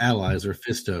He-Man's allies or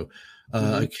Fisto.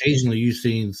 Occasionally you've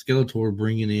seen Skeletor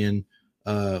bringing in,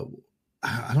 I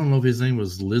don't know if his name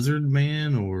was Lizard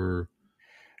Man or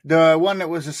the one that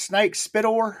was a snake,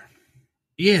 Spitor.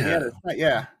 Yeah.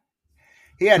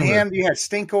 He had him. You had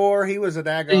Stinkor. He was a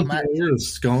daggone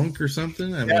skunk or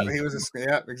something. I mean, he was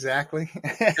exactly.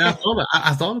 I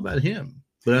thought about him,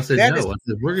 but I said no. I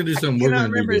said we're gonna do something. I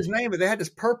don't remember his name, but they had this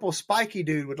purple spiky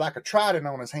dude with like a trident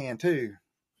on his hand too.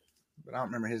 But I don't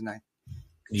remember his name.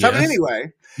 Yes. So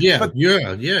anyway,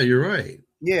 you're right.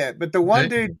 Yeah, but the one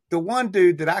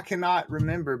dude that I cannot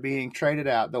remember being traded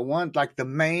out, the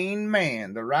main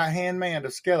man, the right hand man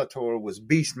of Skeletor was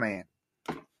Beastman.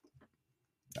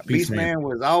 Beastman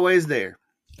was always there.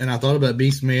 And I thought about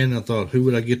Beastman, and I thought, who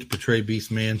would I get to portray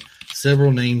Beastman?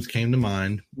 Several names came to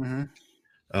mind.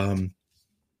 Mm-hmm.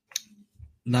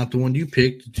 Not the one you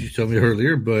picked that you told me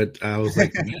earlier, but I was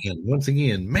like, why didn't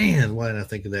I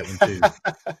think of that one too?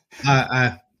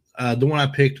 The one I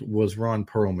picked was Ron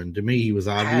Perlman. To me, he was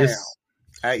obvious.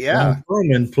 Ron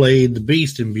Perlman played the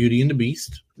Beast in Beauty and the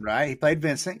Beast. Right, he played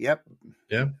Vincent. Yep,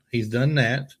 he's done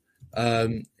that.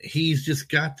 He's just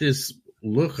got this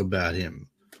look about him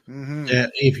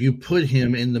that if you put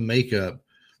him in the makeup,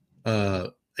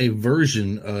 a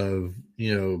version of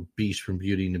Beast from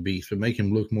Beauty and the Beast, but make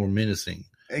him look more menacing.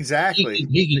 Exactly,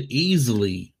 he could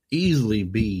easily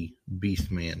be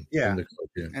Beastman. Yeah,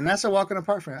 and that's a walking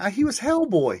apart from him. He was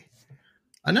Hellboy.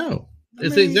 I know.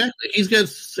 Exactly. He's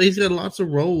got lots of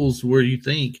roles where you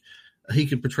think he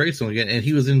could portray something again, and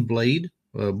he was in Blade.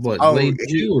 Blade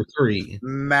 2 or 3?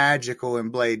 Magical in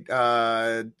Blade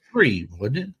 3,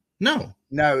 wasn't it? No,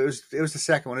 it was the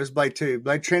second one. It was Blade 2.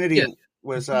 Blade Trinity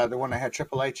was the one that had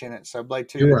Triple H in it. So Blade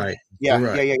 2. You're right.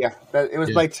 Yeah. It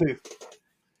was Blade 2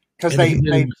 because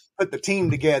they put the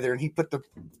team together, and he put the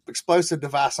explosive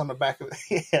device on the back of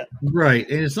it. Yeah, right.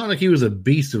 And it's not like he was a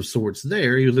beast of sorts.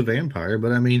 There, he was a vampire,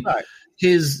 but I mean,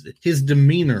 his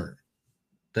demeanor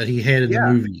that he had in the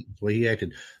movie, the way he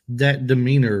acted, that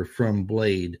demeanor from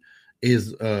Blade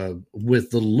is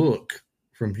with the look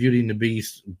from Beauty and the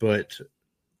Beast, but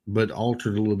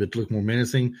altered a little bit to look more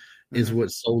menacing. is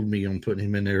what sold me on putting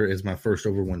him in there as my first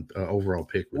overall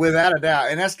pick. Without a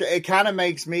doubt. And it kind of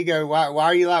makes me go, why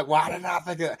are you like, why did I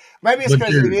think of that? Maybe it's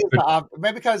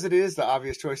because it is the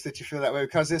obvious choice that you feel that way,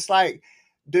 because it's like,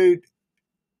 dude,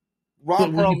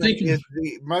 Ron Perlman is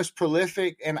the most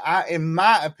prolific, and in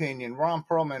my opinion, Ron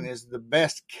Perlman is the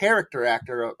best character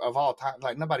actor of all time.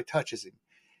 Like, nobody touches him.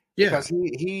 Yeah. Because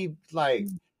he like,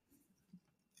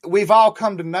 we've all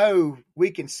come to know, we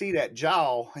can see that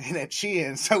jaw and that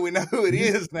chin, so we know who it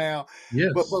is now.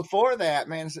 Yes. But before that,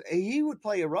 man, he would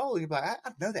play a role. He'd be like,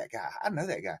 I know that guy. I know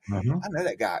that guy. Uh-huh. I know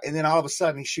that guy. And then all of a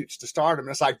sudden he shoots to stardom.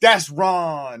 And it's like, that's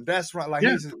Ron. That's Ron. Like,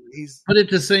 he's. But at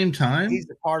the same time, he's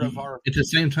a part of our. At the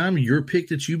same time, your pick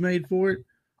that you made for it.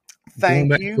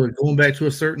 Thank you. Going back to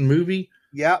a certain movie.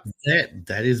 Yep.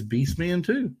 That is Beastman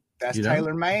too. That's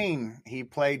Taylor Mane. He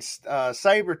played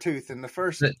Sabretooth in the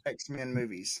first X-Men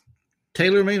movies.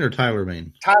 Taylor Mane or Tyler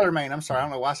Mane? Tyler Mane. I'm sorry. I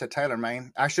don't know why I said Taylor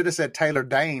Mane. I should have said Taylor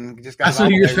Dane. Just got I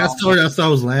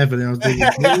was laughing. I was thinking,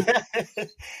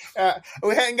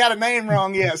 we hadn't got a name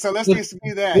wrong yet, so let's just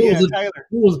do that. Taylor.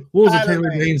 What was a Taylor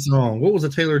Dane song? What was a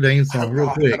Taylor Dane song, real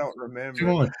quick? I don't remember. Come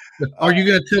on. Are you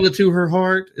going to tell it to her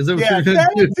heart? Is that what you're going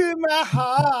to do? Tell it to my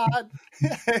heart.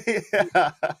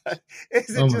 Is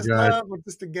it just love or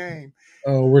just a game?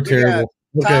 Oh, we're terrible.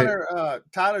 Okay.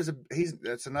 Tyler's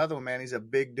that's another one, man. He's a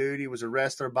big dude. He was a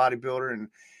wrestler, bodybuilder, and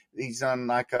he's done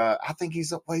like I think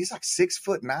he's like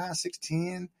 6'9",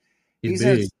 6'10". He's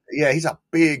big. He's a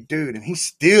big dude, and he's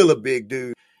still a big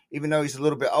dude, even though he's a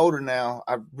little bit older now.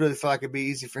 I really feel like it'd be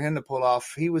easy for him to pull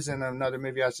off. He was in another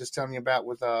movie I was just telling you about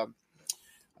with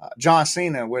John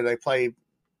Cena, where they play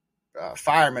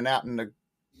firemen out in the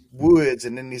woods,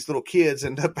 and then these little kids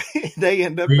end up there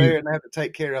and they have to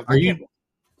take care of them.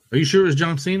 Are you sure it was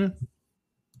John Cena?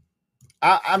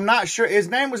 I'm not sure. His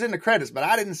name was in the credits, but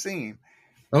I didn't see him.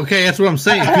 Okay, that's what I'm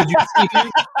saying. Could you see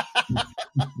him?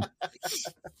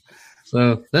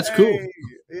 So that's cool.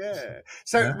 Yeah.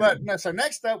 So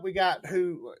next up we got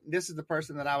this is the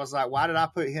person that I was like, why did I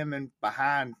put him in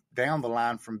behind down the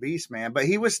line from Beastman? But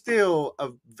he was still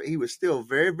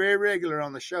very, very regular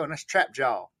on the show, and that's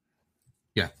Trapjaw.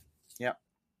 Yeah. Yep.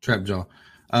 Trapjaw.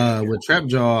 With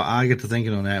Trapjaw, I get to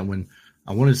thinking on that when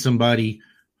I wanted somebody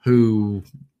who,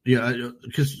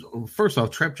 because first off,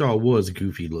 Trapjaw was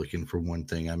goofy looking for one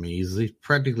thing. I mean, he's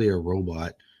practically a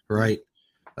robot, right?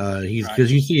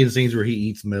 Because you see in scenes where he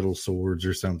eats metal swords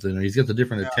or something, or he's got the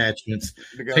different attachments,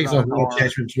 takes off one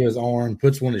attachment to his arm,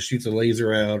 puts one that shoots a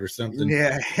laser out or something.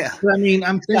 Yeah. But, I mean,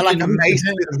 I'm thinking like a mace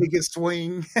that he can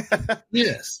swing.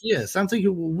 Yes. I'm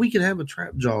thinking we could have a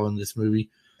Trapjaw in this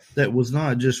movie that was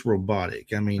not just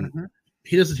robotic. I mean,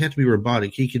 he doesn't have to be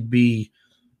robotic. He could be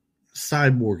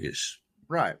cyborgish.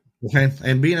 Right. Okay.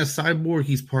 And being a cyborg,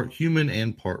 he's part human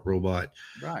and part robot.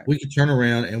 Right. We could turn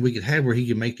around and we could have where he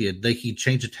could they could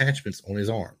change attachments on his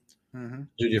arm.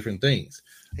 Do different things.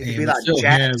 He could be like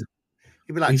Jack.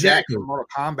 He'd be like Jack from Mortal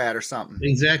Kombat or something.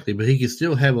 Exactly. But he could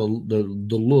still have the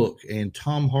look, and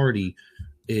Tom Hardy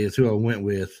is who I went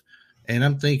with. And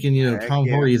I'm thinking, Tom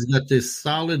Hardy has got this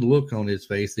solid look on his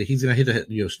face that he's going to hit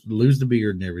lose the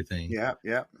beard and everything.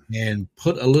 Yeah. And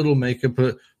put a little makeup,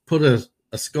 put a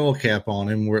skull cap on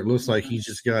him where it looks like he's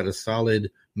just got a solid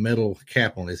metal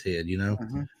cap on his head,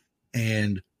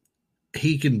 and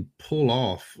he can pull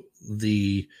off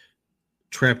the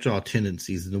Trapjaw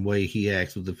tendencies in the way he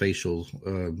acts with the facial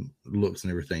looks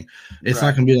and everything. It's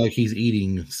not going to be like he's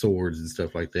eating swords and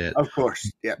stuff like that. Of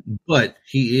course. Yeah. But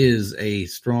he is a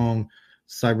strong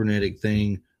cybernetic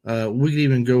thing. We could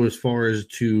even go as far as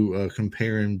to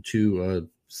compare him to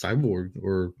Cyborg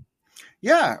or.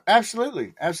 Yeah,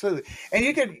 absolutely. And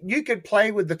you could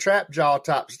play with the Trapjaw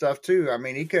type stuff too. I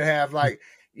mean, he could have like,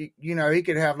 he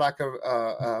could have like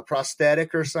a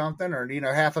prosthetic or something,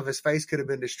 or half of his face could have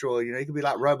been destroyed. He could be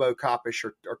like RoboCop-ish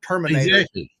or Terminator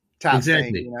type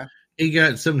thing. He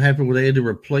got something happened where they had to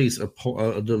replace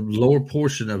the lower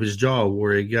portion of his jaw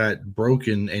where it got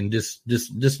broken and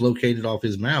dislocated off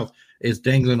his mouth. It's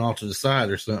dangling off to the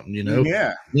side or something.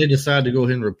 Yeah. They decided to go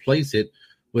ahead and replace it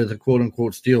with a quote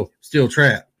unquote steel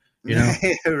trap, right.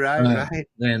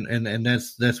 And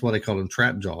that's why they call him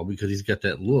Trapjaw, because he's got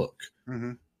that look.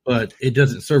 Mm-hmm. But it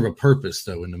doesn't serve a purpose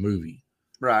though in the movie.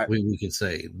 Right. We could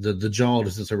say the jaw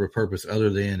doesn't serve a purpose other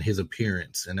than his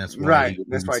appearance, and that's why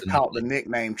that's why he caught the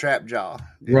nickname Trapjaw.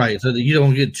 Yeah. Right. So that you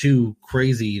don't get too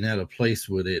crazy and out of place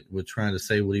with it with trying to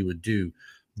say what he would do.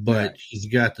 But he's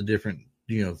got the different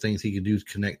things he could do to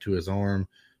connect to his arm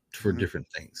for different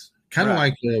things. Kind of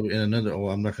like in another. Oh,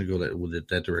 I'm not going to go with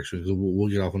that direction because we'll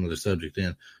get off another subject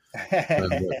then.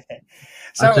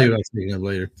 So, I'll tell you what I was thinking of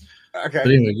later. okay.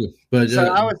 But anyway,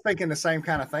 So I was thinking the same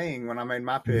kind of thing when I made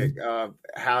my pick of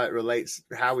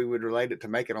how we would relate it to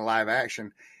making a live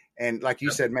action. And like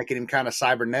you said, making him kind of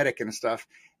cybernetic and stuff.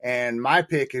 And my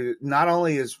pick is not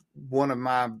only is one of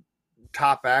my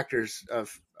top actors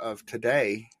of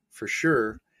today, for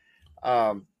sure.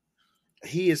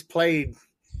 He has played,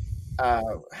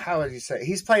 how would you say?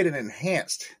 He's played an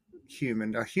enhanced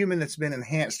human, a human that's been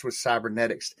enhanced with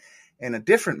cybernetics in a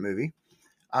different movie.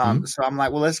 So I'm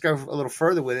like, well, let's go a little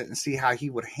further with it and see how he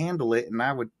would handle it. And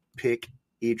I would pick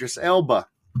Idris Elba.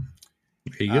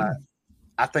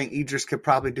 I think Idris could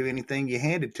probably do anything you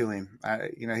handed to him.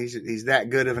 He's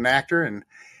that good of an actor. And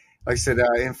like I said,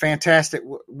 in Fantastic,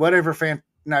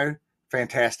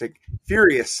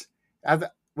 Furious.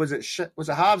 Was it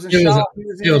Hobbs and Shaw?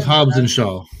 It was Hobbs and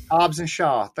Shaw. Hobbs and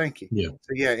Shaw. Thank you. Yeah.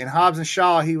 So yeah, in Hobbs and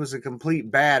Shaw, he was a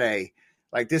complete bad A.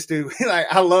 Like this dude,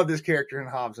 I love this character in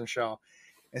Hobbs and Shaw.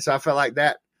 And so I felt like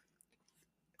that,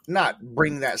 not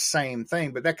bring that same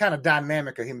thing, but that kind of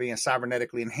dynamic of him being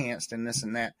cybernetically enhanced and this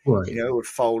and that, right. It would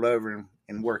fold over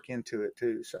and work into it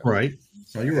too. So right.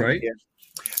 So you're right. Yeah.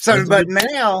 So, but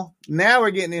now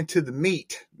we're getting into the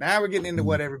meat. Now we're getting into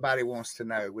what everybody wants to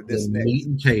know with this meat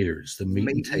and taters. The meat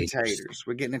and taters.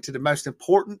 We're getting into the most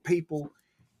important people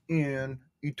in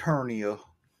Eternia,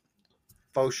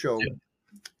 for sure. Yeah.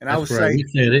 And I would say, we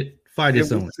said it. Fight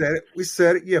us on it. We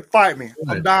said it. Yeah, fight me.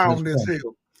 I'm down on this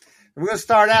hill. We're going to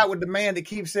start out with the man that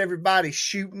keeps everybody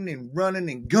shooting and running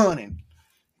and gunning.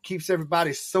 Keeps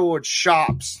everybody's sword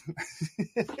sharps.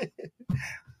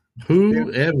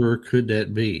 Whoever could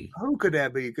that be? Who could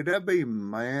that be? Could that be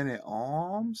Man at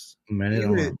Arms? Man at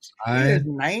Arms. His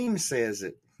name says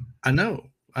it. I know.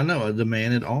 The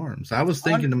Man at Arms. I was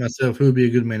thinking to myself, who would be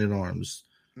a good Man at Arms?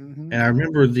 Mm-hmm. And I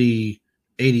remember the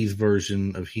 80s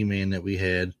version of He-Man that we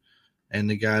had and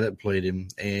the guy that played him.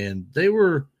 And they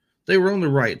were on the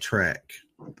right track.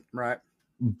 Right.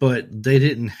 But they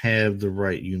didn't have the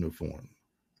right uniform.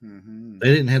 Mm-hmm. They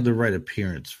didn't have the right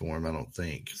appearance for him, I don't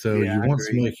think. So you want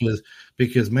somebody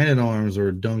because Man at Arms,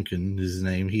 or Duncan is his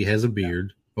name, he has a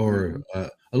beard or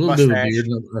a little mustache. Bit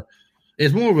of a beard.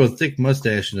 It's more of a thick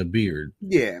mustache and a beard.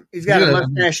 Yeah, he's got a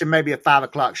mustache and maybe a 5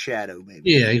 o'clock shadow, maybe.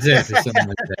 Yeah, exactly, something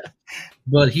like that.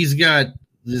 But he's got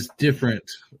this different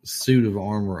suit of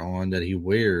armor on that he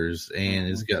wears, and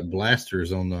it's got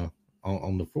blasters on the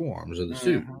forearms of the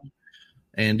suit.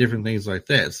 And different things like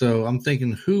that. So I'm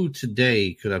thinking, who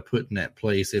today could I put in that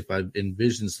place if I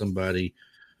envisioned somebody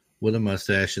with a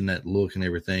mustache and that look and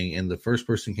everything? And the first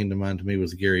person came to mind to me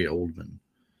was Gary Oldman.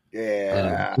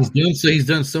 Yeah, he's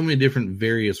done so many different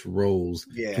various roles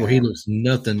where he looks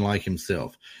nothing like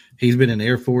himself. He's been in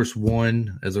Air Force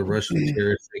One as a Russian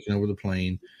terrorist taking over the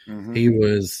plane. Mm-hmm. He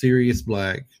was Sirius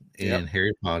Black in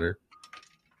Harry Potter.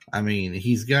 I mean,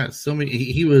 he's got so many.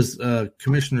 He was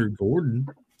Commissioner Gordon.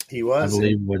 He was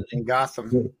in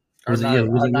Gotham. Was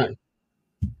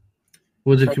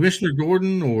it Commissioner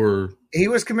Gordon or? He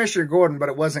was Commissioner Gordon, but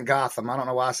it wasn't Gotham. I don't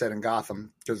know why I said in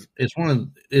Gotham because it's one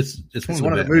of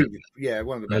the movies. Yeah,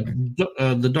 one of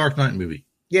the the Dark Knight movie.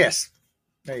 Yes,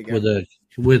 there you go.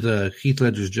 With Heath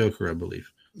Ledger's Joker, I believe.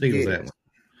 I think it was that one.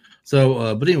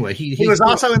 So, but anyway, he was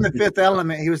also in The Fifth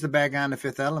Element. He was the bad guy in The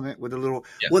Fifth Element with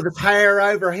with the hair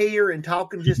over here and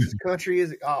talking just as country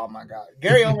as. Oh my God,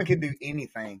 Gary Oldman can do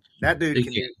anything. That dude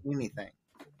can do anything.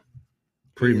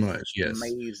 Pretty much, yes.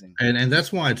 Amazing, and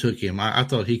that's why I took him. I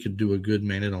thought he could do a good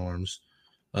Man at Arms.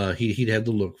 He'd have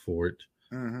the look for it,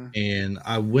 and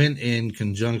I went in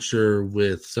conjuncture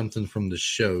with something from the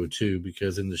show too,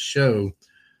 because in the show.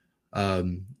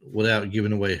 Without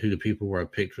giving away who the people were I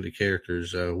picked for the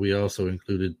characters, we also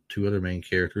included 2 other main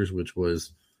characters, which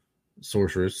was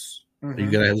Sorceress.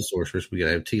 You gotta have the Sorceress. We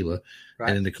gotta have Teela. Right.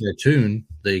 And in the cartoon,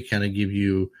 they kind of give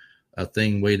you a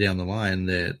thing way down the line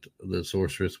that the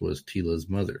Sorceress was Teela's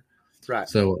mother. Right.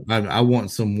 So I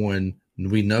want someone.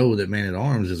 We know that Man at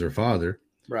Arms is her father.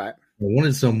 Right. I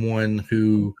wanted someone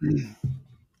who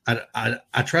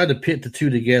I tried to pit the two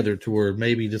together to where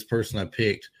maybe this person I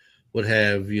picked would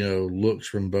have, looks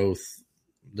from both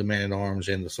the Man at Arms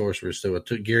and the Sorceress. So I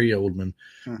took Gary Oldman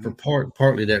for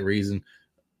partly that reason,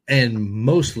 and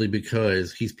mostly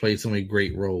because he's played so many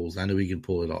great roles. I knew he could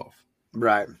pull it off.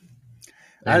 Right.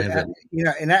 And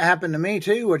that happened to me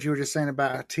too. What you were just saying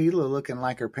about Teela looking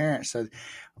like her parents. So,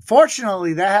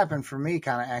 fortunately, that happened for me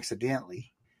kind of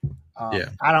accidentally. I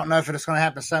don't know if it's going to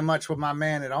happen so much with my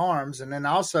Man at Arms, and then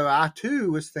also I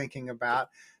too was thinking about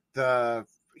the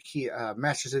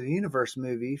Masters of the Universe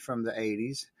movie from the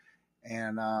 80s,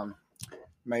 and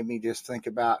made me just think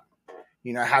about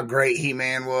how great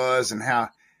He-Man was and how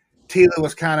Tila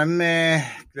was kind of meh.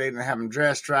 They didn't have him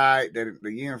dressed right. The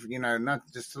uniform, not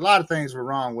just a lot of things were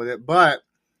wrong with it. But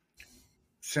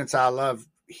since I love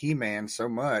He-Man so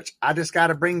much, I just got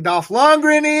to bring Dolph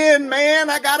Lundgren in, man.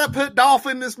 I got to put Dolph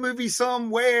in this movie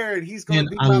somewhere, and he's going to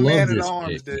be my man at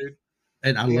arms, dude.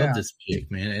 And I love this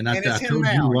pick, man. And I told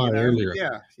now, you why earlier.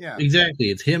 Yeah.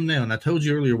 Exactly. It's him now. And I told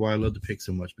you earlier why I love the pick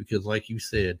so much, because like you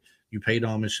said, you paid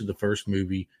homage to the first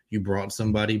movie. You brought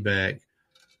somebody back.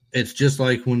 It's just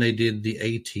like when they did the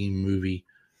A-Team movie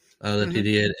that they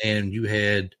did, and you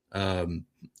had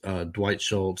Dwight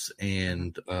Schultz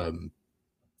and the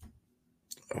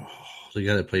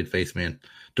guy that played Face Man,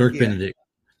 Dirk Benedict,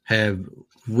 have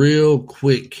real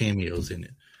quick cameos in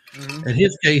it. In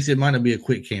his case, it might not be a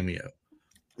quick cameo.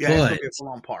 Yeah, it's a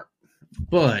full-on part.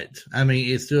 But I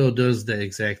mean, it still does the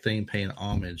exact thing, paying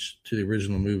homage to the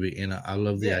original movie, and I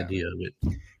love the idea of it.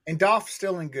 And Dolph's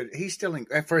still in good. He's still in,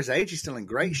 for his age, he's still in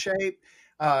great shape.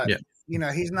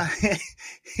 He's not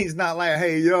he's not like,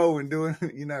 hey yo, and doing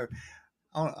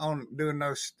on doing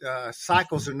those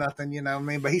cycles or nothing. You know what I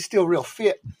mean? But he's still real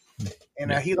fit,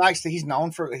 and he's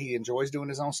known for, he enjoys doing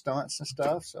his own stunts and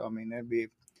stuff. So I mean, it'd be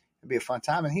a fun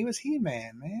time. And he was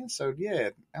He-Man, man. So yeah,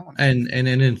 and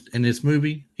in this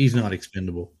movie, he's not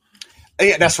expendable.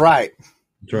 Yeah, that's right.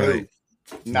 That's right.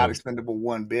 Not expendable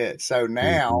one bit. So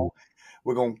now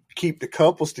we're gonna keep the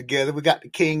couples together. We got the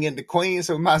king and the queen,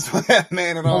 so we might as well have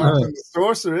Man at Arms and the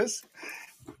sorceress.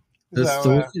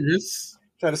 So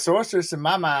the sorceress, in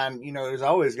my mind, there's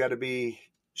always got to be.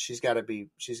 She's got to be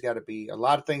a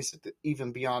lot of things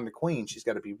even beyond the queen. She's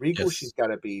got to be regal. Yes. She's got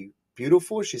to be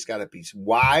beautiful. She's got to be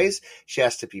wise. She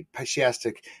has to be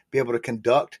able to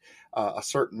conduct a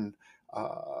certain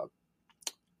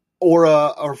aura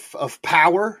of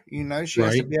power. She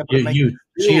has to be able to make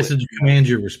she has to command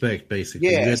your respect, basically.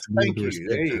 Yes, thank you.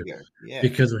 There you go. Yeah.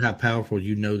 Because of how powerful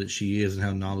you know that she is and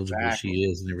how knowledgeable she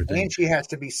is and everything. And she has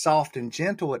to be soft and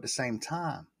gentle at the same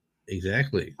time.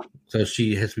 Exactly. So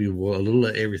she has to be a little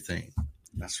of everything.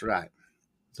 That's right.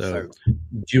 So do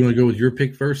you want to go with your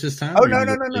pick first this time? Oh no!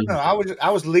 I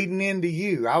was leading into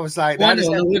you. I was like, I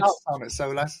just have thoughts on it.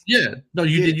 So let's. Yeah. No,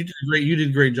 you did. You did great. You did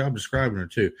a great job describing her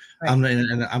too.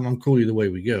 I'm cool either way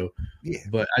we go. Yeah.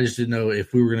 But I just didn't know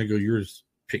if we were going to go yours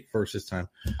pick first this time.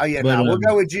 Oh yeah, we'll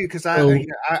go with you because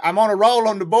I'm on a roll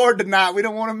on the board tonight. We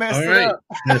don't want to mess it up.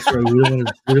 That's right. We don't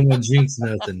want to jinx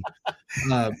nothing.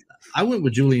 I went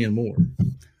with Julianne Moore.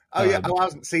 Oh yeah.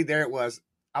 There it was.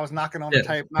 I was knocking on the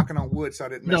table, knocking on wood, so I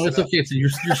didn't mess it up. No, it's okay. So you're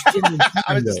still in time.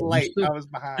 I was just late. I was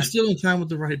behind. You're still in time with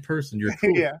the right person. You're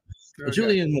cool. Yeah. But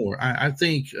Julianne Moore, I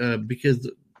think, because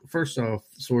first off,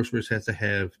 Sorceress has to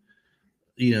have,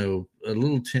 a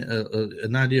little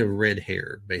an idea of red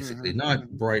hair, basically. Not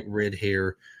bright red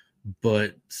hair,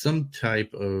 but some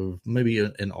type of maybe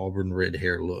an auburn red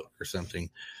hair look or something.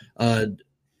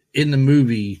 In the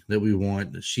movie that we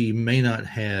want, she may not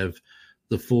have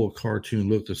the full cartoon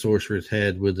look the Sorceress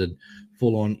had with a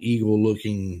full-on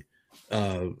eagle-looking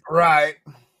cowl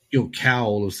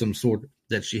of some sort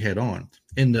that she had on.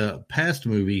 In the past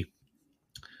movie,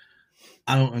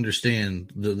 I don't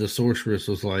understand. The Sorceress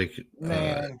was like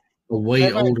a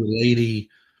way older lady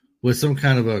with some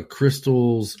kind of a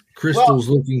crystals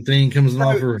looking thing comes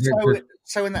off her head.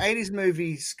 So in the 80s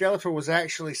movie, Skeletor was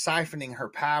actually siphoning her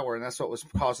power, and that's what was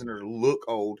causing her to look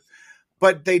old.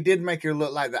 But they did make her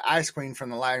look like the Ice Queen from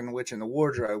The Lion, the Witch, and the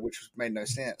Wardrobe, which made no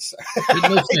sense.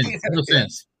 No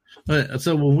sense.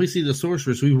 So when we see the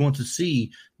Sorceress, we want to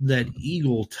see that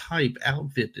eagle-type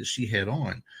outfit that she had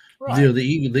on. Right. The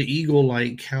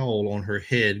eagle-like cowl on her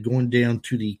head going down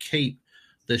to the cape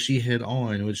that she had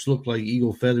on, which looked like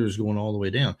eagle feathers going all the way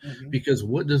down. Because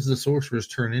what does the Sorceress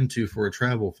turn into for a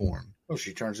travel form? Well,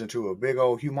 she turns into a big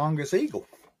old humongous eagle.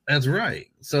 That's right.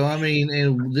 So, I mean,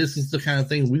 and this is the kind of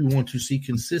thing we want to see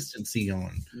consistency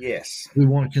on. Yes. We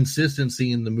want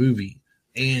consistency in the movie.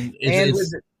 And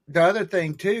the other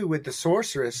thing, too, with the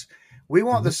Sorceress, we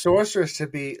want the Sorceress to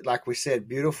be, like we said,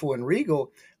 beautiful and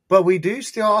regal, but we do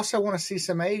still also want to see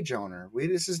some age on her.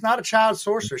 This is not a child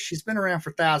sorceress. She's been around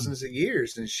for thousands of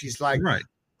years, and she's like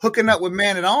hooking up with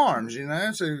Man at Arms, So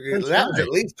that was at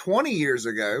least 20 years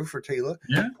ago for Tila.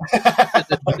 Yeah, at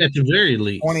the very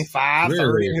least, 25,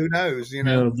 30, who knows?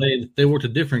 They worked a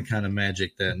different kind of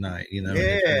magic that night.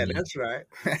 Yeah, that's right.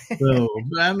 So,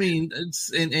 I mean,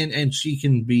 it's and she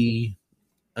can be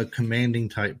a commanding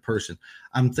type person.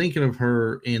 I'm thinking of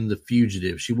her in The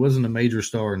Fugitive. She wasn't a major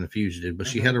star in The Fugitive, but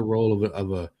she had a role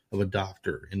of a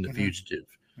doctor in The Fugitive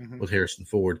with Harrison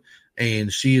Ford.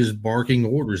 And she is barking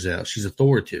orders out. She's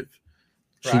authoritative.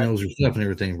 She knows her stuff and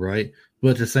everything, right?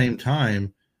 But at the same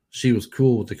time, she was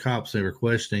cool with the cops. They were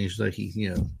questioning. She's like,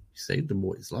 saved the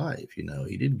boy's life. You know,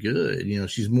 he did good. You know,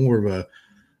 she's more of a,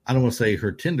 I don't want to say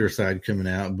her tender side coming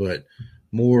out, but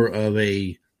more of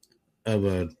a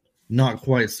not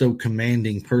quite so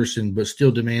commanding person, but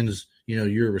still demands, you know,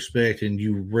 your respect and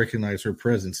you recognize her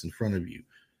presence in front of you.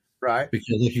 Right.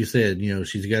 Because like you said, you know,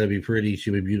 she's got to be pretty,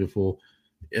 she'll be beautiful,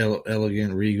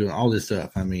 elegant, regal, all this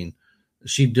stuff. I mean,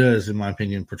 she does, in my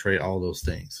opinion, portray all those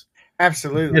things.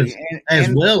 Absolutely. As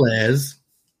well as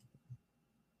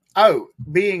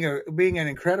being an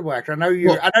incredible actor. I know you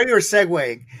were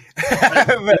segueing.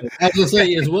 But, I was gonna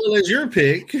say, as well as your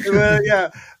pick. Well, yeah.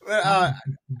 I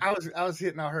was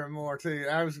hitting on her more too.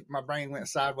 My brain went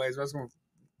sideways. I was going to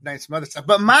name some other stuff,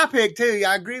 but my pick too.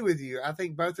 I agree with you. I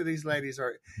think both of these ladies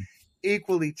are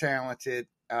equally talented.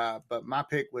 But my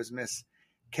pick was Miss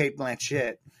Cate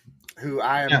Blanchett, who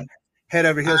I am head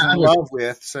over heels in love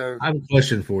with. So I have a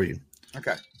question for you.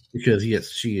 Okay. Because yes,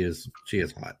 she is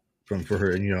hot for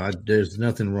her, and you know, there's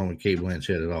nothing wrong with Cate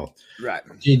Blanchett at all. Right.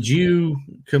 Did you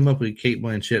come up with Cate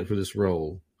Blanchett for this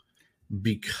role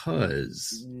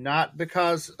not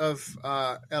because of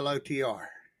LOTR?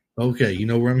 Okay, you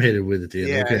know where I'm headed with it then.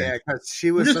 Yeah, okay. Yeah, because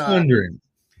she was just wondering.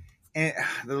 And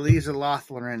the Lisa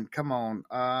Loughlin, come on.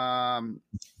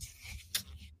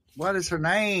 What is her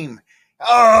name?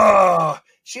 Oh,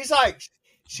 she's like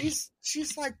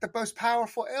the most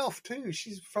powerful elf too.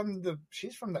 She's from the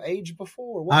age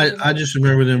before. I just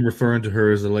remember them referring to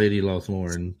her as the Lady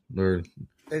Loughlin. Or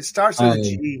it starts with a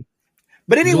G.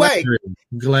 But anyway,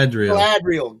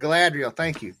 Galadriel.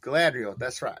 Thank you, Galadriel.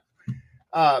 That's right.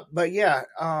 But yeah,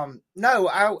 no,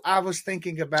 I was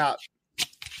thinking about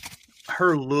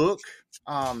her look.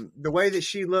 The way that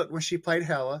she looked when she played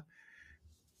Hela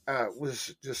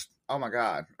was just, oh my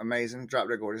God, amazing, drop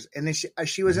dead gorgeous. And then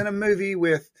she was in a movie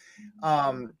with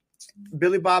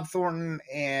Billy Bob Thornton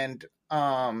and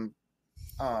John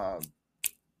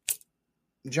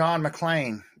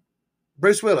McClane,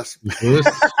 Bruce Willis.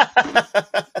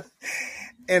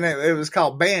 And it was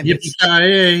called Bandits.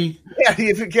 Yippee-ki-yay. Yeah,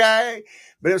 yippee-ki-yay.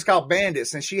 But it was called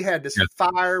Bandits, and she had this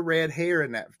fire red hair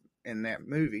in that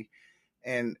movie,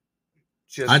 and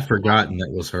I'd forgotten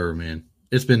that was her, man.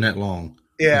 It's been that long.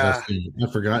 Yeah,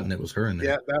 I've forgotten that was her in there.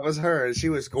 Yeah, that was her. She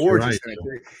was gorgeous in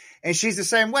it, and she's the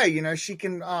same way. You know, she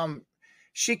can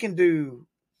do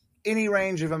any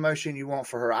range of emotion you want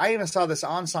for her. I even saw this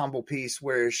ensemble piece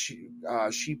where she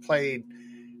played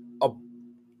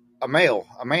a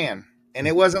man, and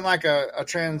it wasn't like a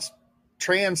trans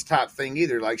type thing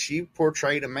either. Like, she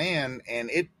portrayed a man,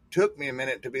 and it took me a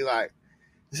minute to be like,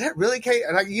 is that really Kate?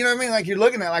 Like, you know what I mean? Like, you're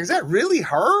looking at like, is that really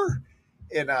her?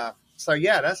 And so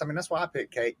yeah, that's why I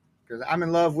picked Kate, because I'm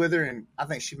in love with her, and I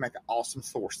think she'd make an awesome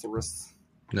sorceress.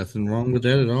 Nothing wrong with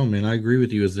that at all, man. I agree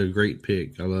with you. It's a great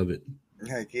pick. I love it.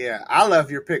 Heck yeah. I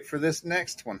love your pick for this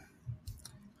next one,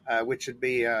 which would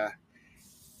be, I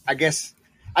guess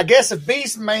if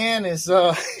Beast Man is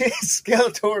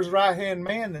Skeletor's right hand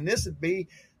man, then this would be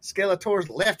Skeletor's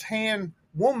left hand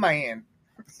woman.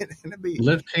 It'd be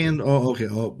left hand. Oh, okay.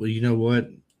 Oh, well, you know what?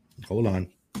 Hold on.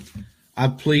 I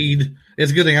plead.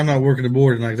 It's a good thing I'm not working the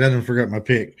board tonight, because I didn't forget my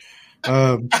pick.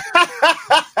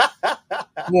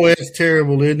 Boy, it's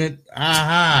terrible, isn't it?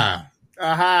 Aha.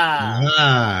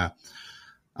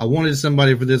 I wanted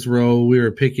somebody for this role. We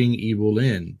were picking Evil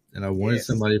Lynn, and I wanted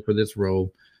somebody for this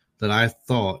role that I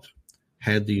thought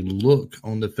had the look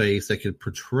on the face that could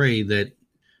portray that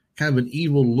kind of an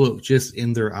evil look just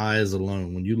in their eyes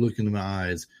alone. When you look into my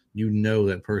eyes, you know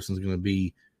that person's going to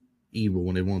be evil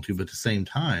when they want to. But at the same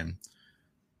time,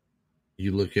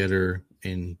 you look at her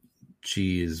and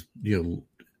she is, you know,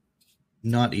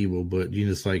 not evil, but you're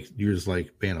just like,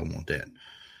 man, I want that.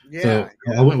 Yeah. So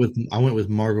I went with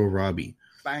Margot Robbie.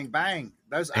 Bang bang,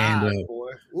 those eyes,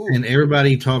 boy. Ooh. And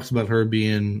everybody talks about her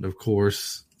being, of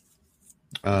course,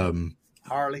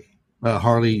 Harley.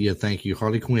 Harley, yeah, thank you,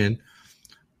 Harley Quinn.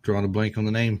 Drawing a blank on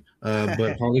the name,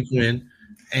 but Harley Quinn.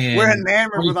 And we're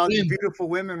enamored with all these beautiful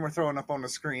women we're throwing up on the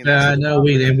screen. I know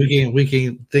we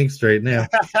can't think straight now.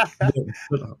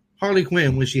 but Harley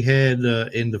Quinn, when she had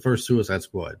in the first Suicide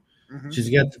Squad,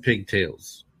 she's got the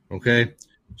pigtails. Okay,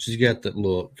 she's got that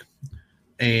look,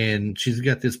 and she's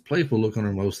got this playful look on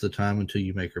her most of the time until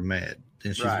you make her mad.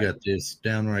 Then she's got this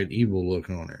downright evil look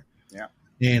on her. Yeah.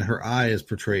 And her eyes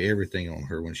portray everything on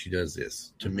her when she does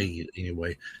this, to me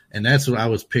anyway. And that's what I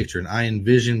was picturing. I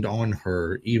envisioned on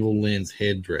her Evil Lynn's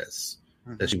headdress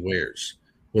that she wears,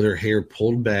 with her hair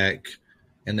pulled back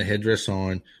and the headdress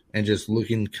on, and just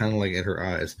looking kind of like at her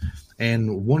eyes.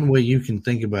 And one way you can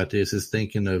think about this is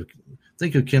think of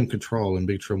Kim Cattrall in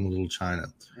Big Trouble in Little China,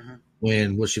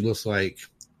 when what she looks like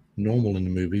normal in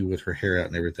the movie with her hair out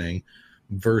and everything,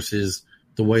 versus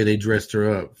the way they dressed her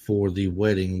up for the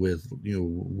wedding with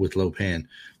Lopan.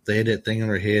 They had that thing on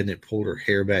her head and it pulled her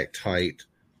hair back tight.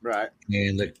 Right.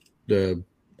 And the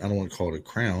I don't want to call it a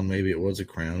crown. Maybe it was a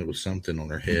crown. It was something on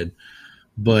her head.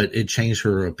 But it changed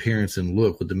her appearance and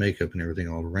look with the makeup and everything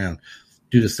all around.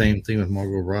 Do the same thing with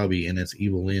Margot Robbie, and it's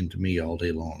Evelyn to me all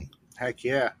day long. Heck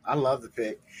yeah, I love the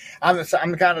pick. I'm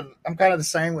kind of the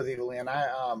same with Evelyn.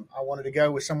 I wanted to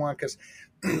go with someone because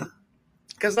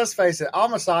let's face it, all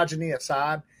misogyny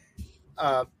aside,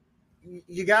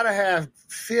 you got to have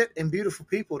fit and beautiful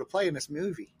people to play in this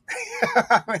movie.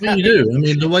 Yeah, you do. I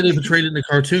mean, the way they portrayed it in the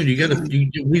cartoon,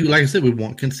 we like I said, we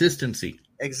want consistency.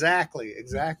 Exactly.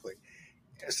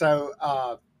 So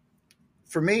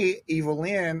for me,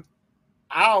 Evelyn,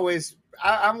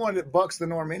 I'm one that bucks the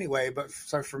norm anyway. But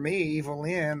so for me,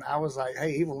 Evelyn, I was like,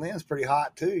 hey, Evelyn's pretty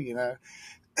hot too, you know.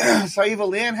 So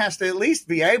Evelyn has to at least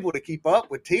be able to keep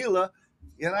up with Teela,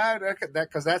 you know,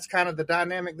 because that's kind of the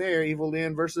dynamic there,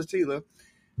 Evelyn versus Teela.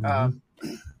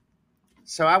 Mm-hmm.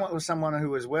 So I went with someone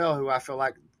who I feel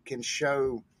like can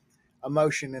show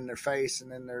emotion in their face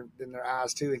and in their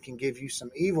eyes too, and can give you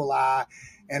some evil eye.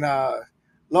 And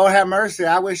Lord have mercy,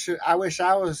 I wish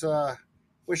I was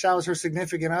her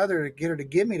significant other to get her to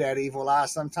give me that evil eye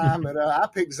sometime. But I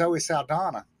picked Zoe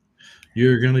Saldana.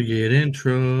 You're gonna get in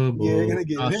trouble. You're gonna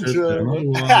get in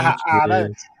trouble.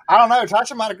 I don't know.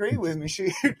 Tasha might agree with me. So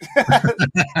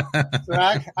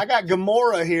I got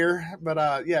Gamora here,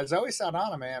 but yeah, Zoe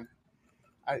Saldana, man,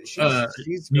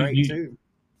 she's great too.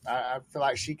 I feel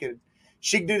like she could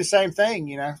do the same thing,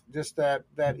 you know, just that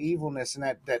evilness and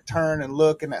that turn and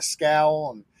look and that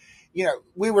scowl. And you know,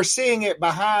 we were seeing it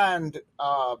behind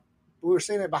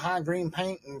green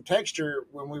paint and texture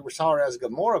when we saw her as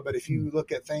Gamora. But if you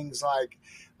look at things like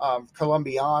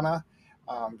Columbiana,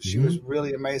 she was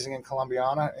really amazing in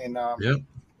Columbiana, and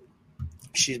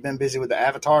she's been busy with the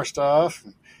Avatar stuff.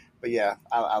 But yeah,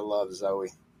 I love Zoe.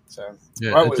 So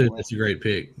yeah, it's a great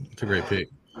pick. It's a great pick.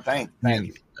 Thank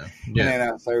you.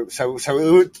 Yeah. And, so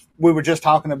we were just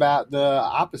talking about the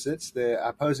opposites, the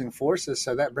opposing forces.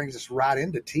 So that brings us right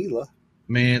into Teela.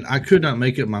 Man, I could not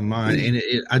make up my mind, and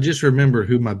I just remember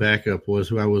who my backup was.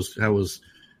 Who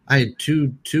I had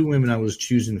two women I was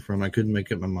choosing from. I couldn't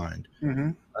make up my mind,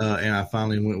 and I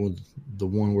finally went with the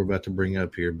one we're about to bring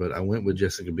up here. But I went with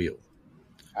Jessica Biel.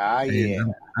 Yeah.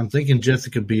 I'm thinking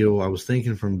Jessica Biel. I was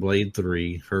thinking from Blade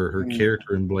 3. Her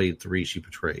character in Blade 3 she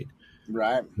portrayed.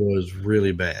 Right. Was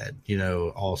really bad. You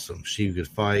know, awesome. She could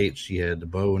fight. She had the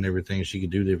bow and everything. She could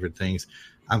do different things.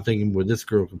 I'm thinking, well, this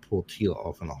girl could pull Teela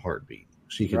off in a heartbeat.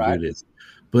 She could do this.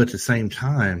 But at the same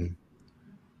time,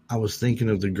 I was thinking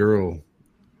of the girl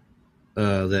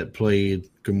that played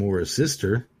Gamora's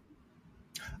sister.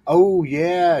 Oh,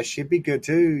 yeah. She'd be good,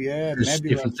 too. Yeah,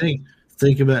 Nebula. If you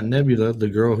think about Nebula, the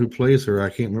girl who plays her, I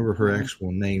can't remember her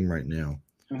actual name right now.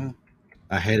 Mm-hmm.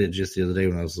 I had it just the other day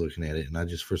when I was looking at it, and I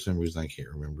just, for some reason, I can't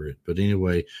remember it. But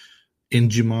anyway, in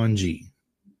Jumanji,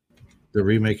 the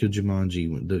remake of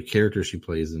Jumanji, the character she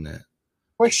plays in that.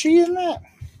 Was she in that?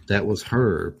 That was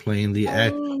her playing the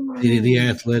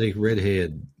athletic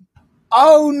redhead.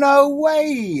 Oh, no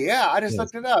way. Yeah, I just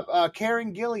looked it up.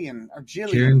 Karen Gillan.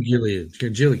 Karen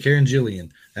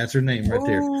Gillan. That's her name right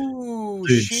there. Ooh,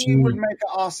 dude, she would make an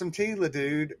awesome Teela,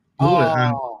 dude.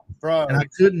 Bro. And I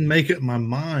couldn't make up my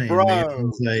mind. Bro. Man. I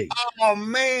was like, oh,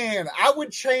 man. I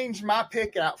would change my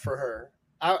pick out for her.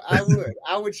 I would.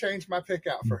 I would change my pick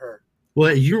out for her.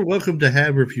 Well, you're welcome to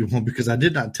have her if you want, because I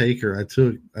did not take her. I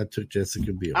took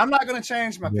Jessica Biel. I'm not going to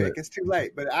change my pick. It's too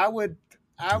late. But I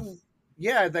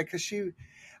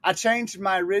changed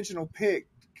my original pick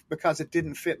because it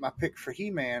didn't fit my pick for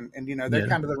He-Man. And, you know, they're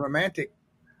kind of the romantic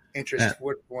interest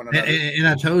with one another. And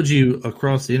I told you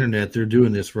across the internet, they're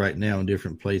doing this right now in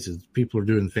different places. People are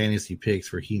doing fantasy picks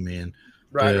for He-Man,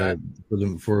 right.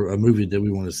 for a movie that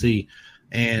we want to see.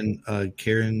 And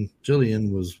Karen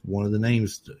Gillan was one of the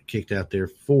names kicked out there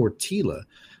for Teela.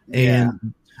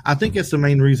 And I think that's the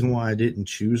main reason why I didn't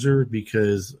choose her,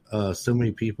 because so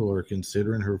many people are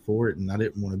considering her for it, and I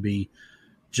didn't want to be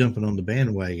jumping on the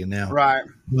bandwagon now. Right.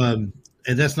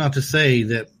 And that's not to say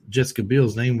that Jessica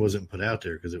Biel's name wasn't put out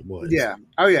there, because it was. Yeah.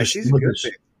 Oh, yeah. She's a good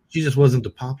pick. She just wasn't the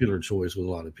popular choice with a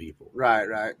lot of people.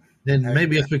 Right. And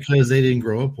maybe it's because they didn't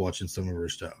grow up watching some of her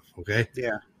stuff. Okay.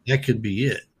 Yeah. That could be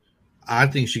it. I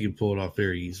think she could pull it off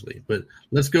very easily. But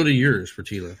let's go to yours for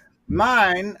Teela.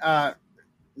 Mine,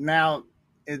 now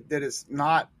that it's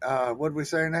not, what did we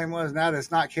say her name was? Now that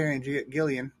it's not Karen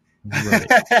Gillan. Right.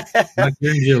 Not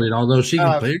Karen Gillan, although she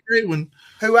can play a great one.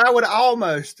 Who I would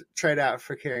almost trade out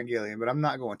for Karen Gillan, but I'm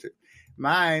not going to.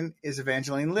 Mine is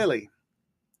Evangeline Lilly.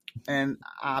 And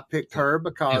I picked her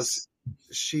because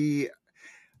she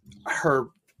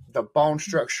the bone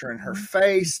structure in her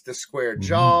face, the square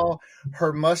jaw,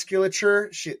 her musculature.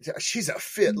 She's a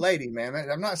fit lady, man.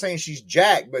 I'm not saying she's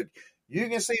jacked, but you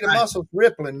can see the muscles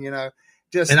rippling,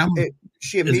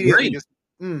 she immediately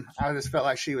I just felt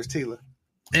like she was Tila.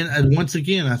 And once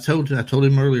again, I told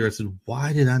him earlier, I said,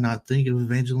 why did I not think of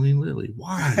Evangeline Lilly?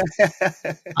 Why?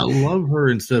 I love her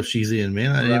and stuff she's in,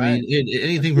 man. I mean,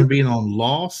 anything from being on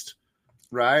Lost,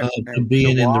 right, to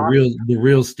being in the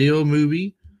Real Steel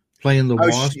movie, playing the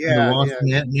Wasp, and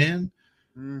Ant-Man.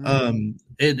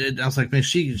 I was like, man,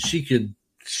 she could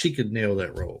nail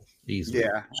that role easily.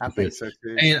 Yeah, I think so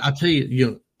too. And I'll tell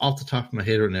you, off the top of my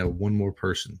head right now, one more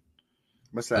person.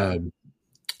 What's that?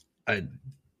 I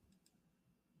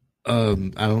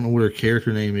don't know what her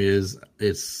character name is.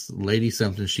 It's Lady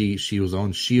something. She was on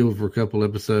S.H.I.E.L.D. for a couple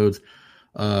episodes.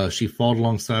 She fought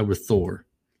alongside with Thor.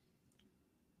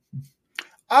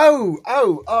 This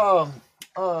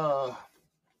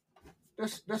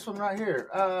one right here.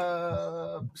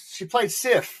 She played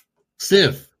Sif.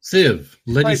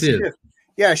 Lady Sif.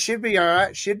 Yeah, she'd be all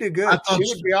right. She'd do good. She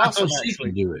would be awesome. She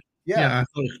could do it. Yeah,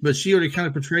 but she already kind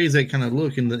of portrays that kind of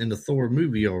look in the Thor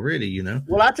movie already,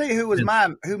 Well, I tell you who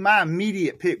my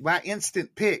immediate pick, my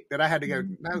instant pick that I had to go.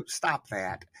 No, stop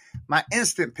that. My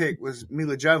instant pick was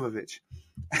Mila Jovovich,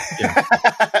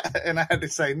 and I had to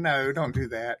say no, don't do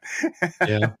that.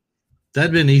 Yeah,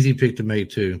 that'd been an easy pick to make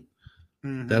too.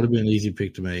 That'd have been an easy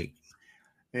pick to make.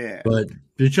 Yeah, but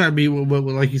we're trying to be,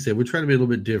 like you said, we're trying to be a little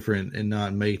bit different and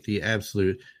not make the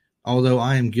absolute. Although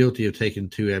I am guilty of taking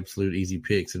two absolute easy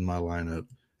picks in my lineup.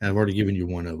 And I've already given you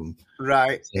one of them.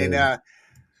 Right. So, and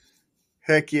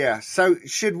heck yeah. So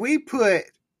should we put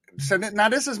 – so now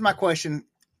this is my question.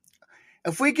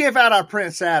 If we give out our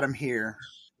Prince Adam here,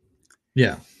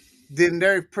 then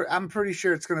I'm pretty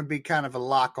sure it's going to be kind of a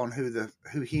lock on who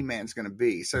He-Man's going to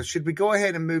be. So should we go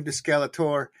ahead and move to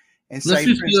Skeletor and say Let's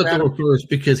do Skeletor first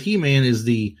because He-Man is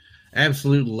the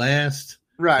absolute last –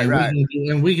 Right.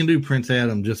 We can do Prince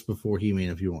Adam just before He-Man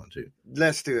if you want to.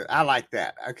 Let's do it. I like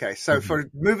that. Okay, so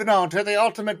for moving on to the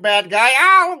ultimate bad guy,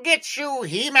 I'll get you,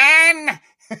 He-Man.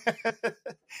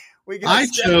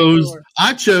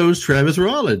 I chose Travis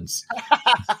Rollins.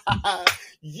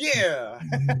 Yeah.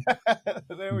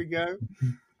 There we go.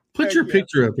 Put your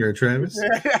picture up there, Travis.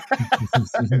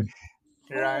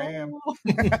 Here I am.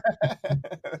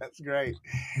 That's great.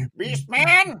 Beast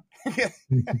Man.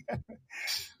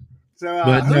 So,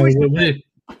 but no,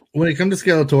 when it comes to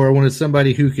Skeletor, I wanted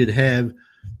somebody who could have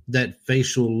that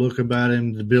facial look about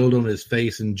him, the build on his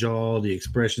face and jaw, the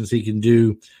expressions he can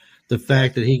do, the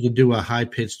fact that he can do a high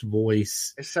pitched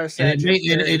voice. It's so sad.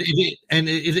 And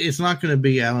it's not going to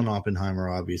be Alan Oppenheimer,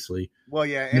 obviously. Well,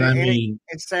 yeah, and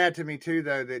it's sad to me too,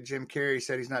 though, that Jim Carrey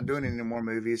said he's not doing any more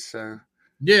movies. So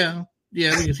yeah,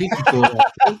 because he can pull it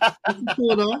off. He can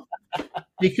pull it off.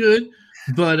 He could,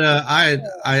 but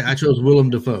I chose Willem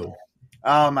Dafoe.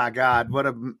 Oh my God! What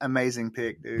an amazing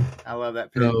pick, dude! I love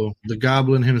that pick. So the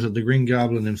Goblin himself, the Green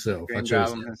Goblin himself.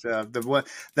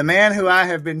 The man who I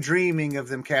have been dreaming of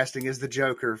them casting is the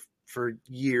Joker for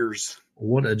years.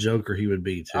 What a Joker he would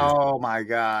be too! Oh my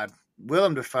God,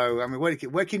 Willem Dafoe. I mean,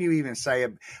 what can you even say?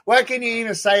 What can you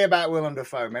even say about Willem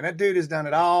Dafoe, man? That dude has done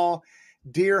it all.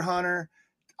 Deer Hunter,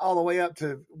 all the way up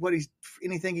to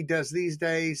anything he does these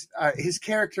days. His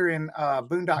character in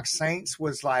Boondock Saints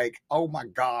was like, oh my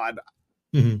God.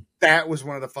 Mm-hmm. That was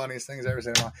one of the funniest things I've ever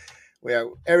seen in my life.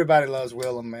 Everybody loves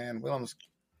Willem, man. Willem's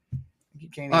you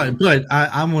can't even... But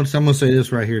I'm going to say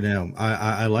this right here now.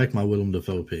 I like my Willem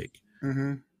Dafoe pick.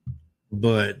 Mm-hmm.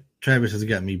 But Travis has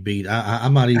got me beat. I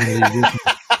might even leave this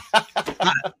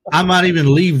I might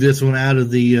even leave this one out of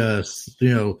the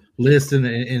list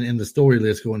and the story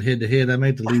list going head to head. I may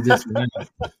have to leave this one out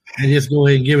and just go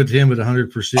ahead and give it to him at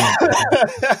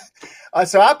 100%.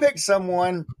 So I picked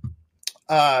someone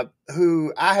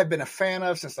who I have been a fan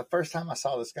of since the first time I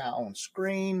saw this guy on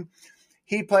screen.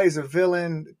 He plays a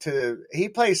villain he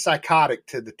plays psychotic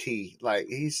to the T. Like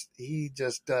he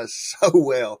just does so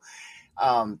well.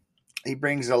 He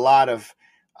brings a lot of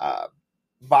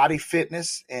body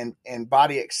fitness and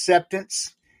body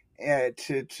acceptance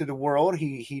to the world.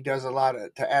 He does a lot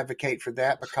to advocate for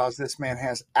that because this man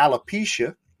has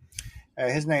alopecia.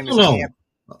 His name is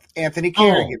Anthony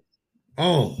Carrigan.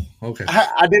 Oh, okay.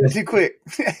 I did it too quick.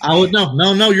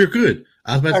 No, you're good.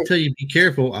 I was about to tell you, be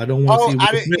careful. I don't want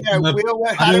to see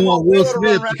I don't want Will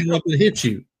Smith to come up and hit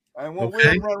you. I don't want Will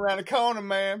to run around the corner,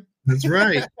 man. That's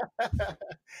right.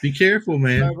 Be careful,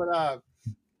 man.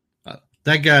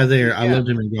 That guy there, I loved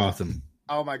him in Gotham.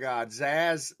 Oh my God,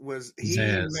 Zaz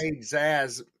made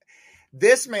Zaz.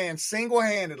 This man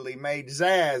single-handedly made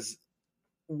Zaz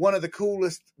one of the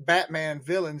coolest Batman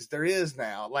villains there is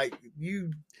now. Like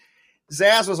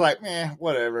Zsasz was like,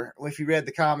 whatever. If you read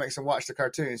the comics and watched the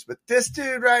cartoons, but this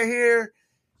dude right here,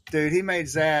 dude, he made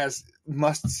Zsasz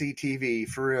must see TV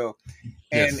for real.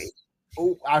 And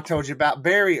I told you about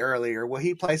Barry earlier. Well,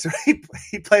 he plays a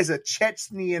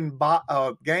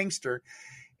Chechnyan gangster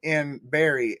in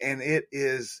Barry, and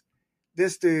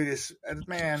this dude is,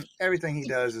 man, everything he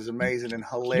does is amazing and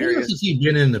hilarious. What else has he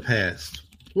been in the past?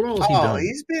 What else has he done?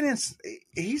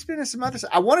 He's been in some other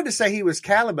stuff. I wanted to say he was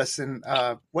Calibus in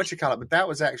but that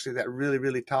was actually that really,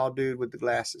 really tall dude with the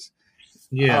glasses.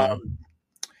 Yeah.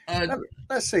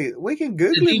 Let's see. We can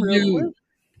Google him real quick.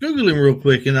 Google him real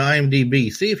quick in the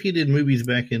IMDb. See if he did movies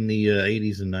back in the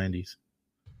 80s and 90s.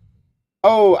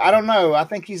 Oh, I don't know. I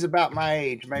think he's about my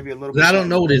age, maybe a little bit. I don't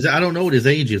know what his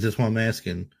age is. That's why I'm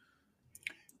asking.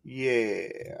 Yeah.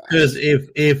 Because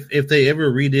if they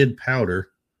ever redid Powder.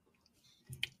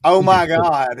 Oh my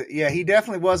God. Yeah, he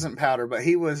definitely wasn't Powder, but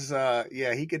he was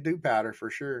he could do Powder for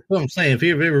sure. Well, I'm saying if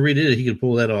he ever redid it, he could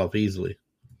pull that off easily.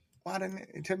 Why didn't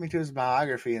it took me to his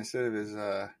biography instead of his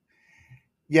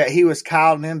he was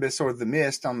Kyle Nimbus or The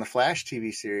Mist on the Flash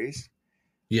TV series.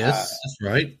 Yes, that's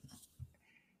right.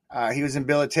 He was in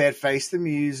Bill and Ted Face the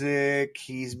Music.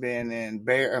 He's been in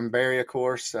Barry, of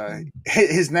course.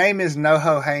 His name is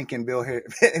NoHo Hank in Bill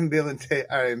and Ted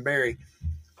in Barry.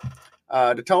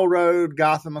 The Toll Road,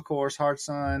 Gotham, of course, Hard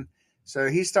Sun. So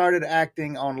he started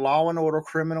acting on Law and Order: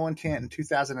 Criminal Intent in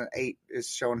 2008. Is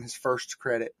showing his first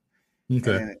credit.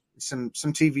 Okay. And some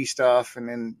TV stuff,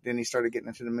 and then he started getting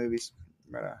into the movies.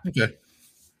 But, okay.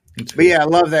 But yeah, I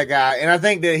love that guy, and I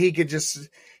think that he could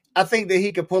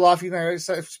pull off,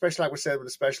 especially like we said with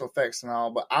the special effects and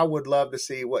all. But I would love to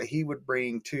see what he would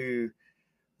bring to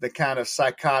the kind of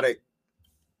psychotic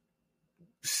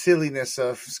silliness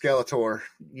of Skeletor.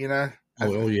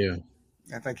 Oh yeah.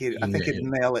 I think he'd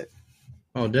nail it.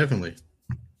 Oh, definitely.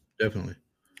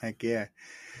 Heck yeah.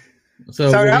 So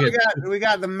we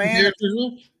got the man.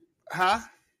 Huh?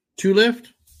 Two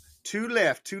left.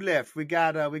 We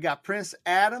got Prince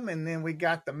Adam, and then we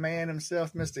got the man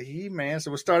himself, Mr. He-Man.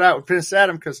 So we'll start out with Prince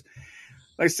Adam because,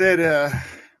 like I said,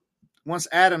 once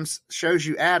Adam shows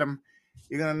you Adam,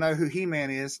 you're gonna know who He-Man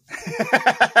is.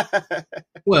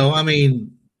 Well, I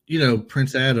mean,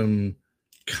 Prince Adam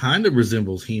kind of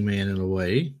resembles He-Man in a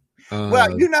way.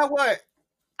 Well, you know what?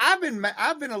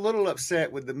 I've been a little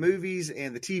upset with the movies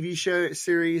and the TV show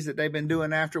series that they've been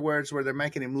doing afterwards, where they're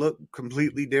making him look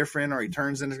completely different, or he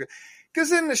turns into,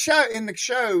 because in the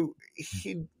show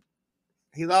he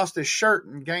lost his shirt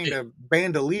and gained a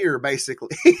bandolier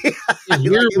basically. If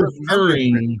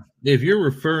you're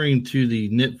referring to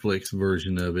the Netflix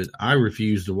version of it, I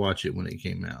refused to watch it when it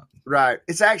came out. Right,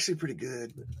 it's actually pretty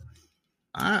good.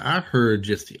 I heard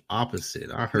just the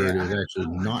opposite. I heard it was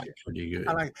actually not pretty good.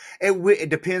 I like it. It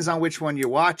depends on which one you're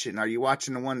watching. Are you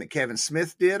watching the one that Kevin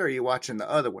Smith did, or are you watching the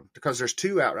other one? Because there's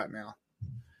two out right now.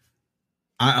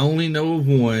 I only know of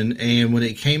one, and when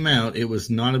it came out, it was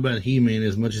not about He-Man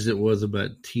as much as it was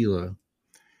about Teela.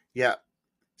 Yeah.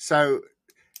 So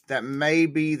that may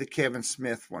be the Kevin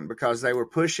Smith one, because they were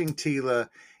pushing Teela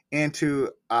they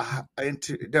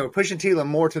were pushing Teela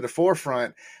more to the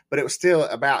forefront, but it was still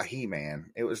about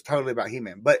He-Man. It was totally about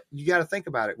He-Man. But you got to think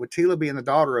about it. With Teela being the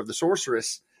daughter of the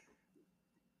sorceress,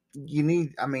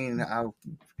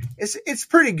 it's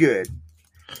pretty good.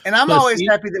 And I'm always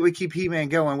happy that we keep He-Man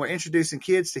going. We're introducing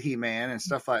kids to He-Man and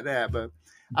stuff like that, but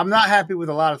I'm not happy with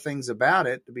a lot of things about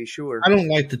it, to be sure. I don't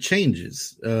like the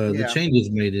changes. The changes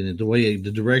made in it,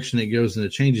 the direction it goes, and the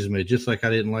changes made. Just like I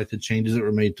didn't like the changes that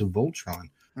were made to Voltron.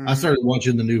 Mm-hmm. I started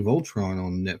watching the new Voltron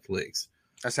on Netflix.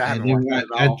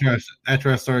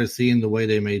 After I started seeing the way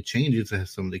they made changes to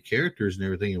some of the characters and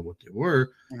everything and what they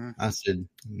were, I said,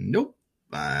 nope,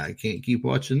 I can't keep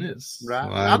watching this. Right.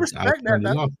 So I respect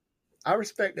that. I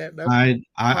respect that. Though.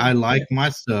 I like my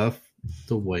stuff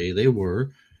the way they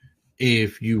were.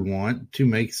 If you want to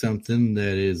make something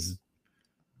that is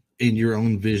in your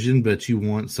own vision, but you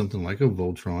want something like a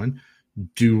Voltron,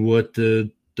 do what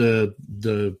the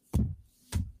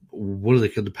what do they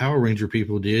call the Power Ranger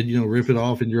people did? Rip it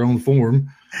off in your own form.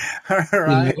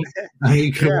 Right. I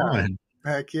mean, come on.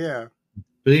 Heck yeah.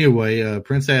 But anyway,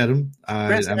 Prince Adam.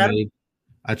 I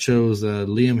chose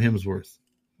Liam Hemsworth.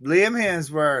 Liam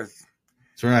Hemsworth.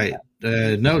 That's right.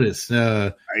 Notice. He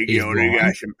got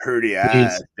some pretty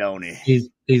eyes, don't he?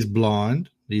 He's blonde.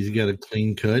 He's got a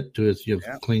clean cut to his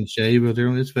clean shave out there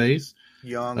on his face.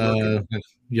 Young.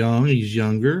 He's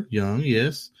younger. Young,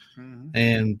 yes. Mm-hmm.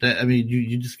 And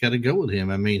you just got to go with him.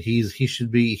 I mean, he's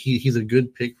a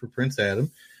good pick for Prince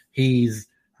Adam. He's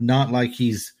not like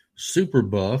he's super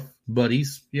buff, but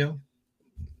he's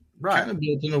Right. kind of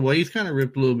built in a way. He's kind of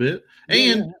ripped a little bit,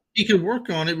 and he could work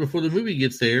on it before the movie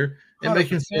gets there and 100%. make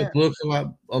himself look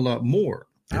a lot more.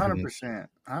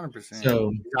 100%.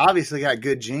 So he's obviously got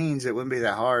good genes. It wouldn't be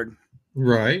that hard.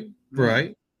 Right.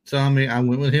 So I mean, I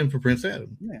went with him for Prince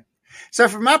Adam. Yeah. So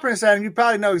for my Prince Adam, you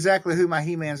probably know exactly who my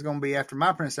He-Man's going to be after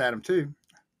my Prince Adam too.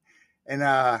 And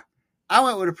I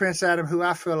went with a Prince Adam who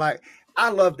I feel like I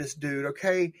love this dude.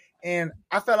 Okay. And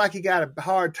I felt like he got a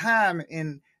hard time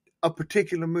in a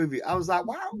particular movie. I was like,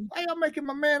 why y'all making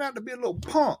my man out to be a little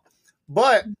punk?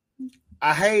 But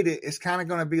I hate it. It's kind of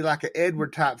going to be like an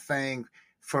Edward type thing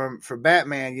for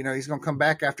Batman. You know, he's going to come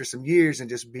back after some years and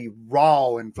just be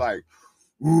raw and like,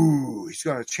 ooh, he's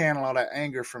going to channel all that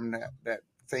anger from that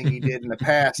thing he did in the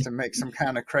past and make some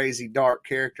kind of crazy dark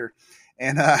character.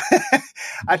 And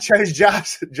I chose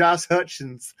Josh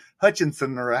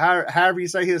Hutchinson, or however you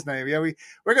say his name. Yeah,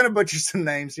 we're going to butcher some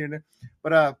names here.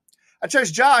 But I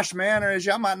chose Josh, man, or as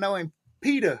y'all might know him,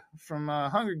 Peter from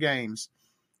Hunger Games.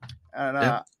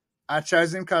 And I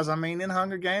chose him because, I mean, in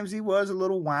Hunger Games, he was a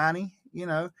little whiny. You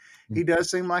know, he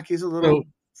does seem like he's a little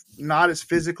not as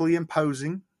physically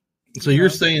imposing. So you're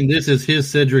saying this is his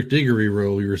Cedric Diggory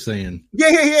role, you were saying?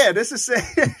 Yeah. This is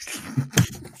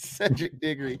Cedric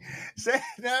Diggory.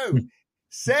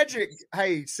 Cedric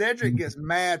gets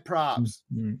mad props.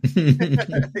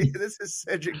 This is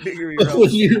Cedric Diggory role.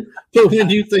 But when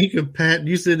you think of Pat,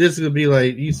 you said this is going to be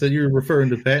like, you said you were referring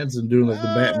to Pattinson doing like the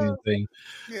Batman thing.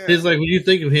 Yeah. It's like when you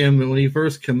think of him, when he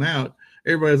first come out,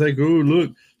 everybody's like, oh,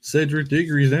 look, Cedric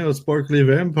Diggory's now a sparkly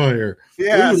vampire.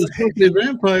 Yeah. The sparkly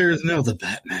vampire is now the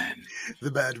Batman. The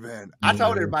Batman. I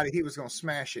told everybody he was going to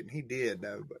smash it, and he did,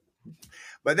 though.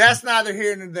 But that's neither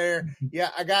here nor there. Yeah,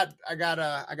 I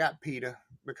got Peter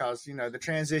because, you know, the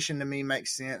transition to me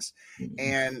makes sense.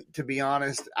 And to be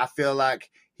honest, I feel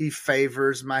like he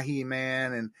favors my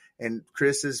He-Man, and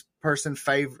Chris's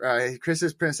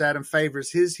Prince Adam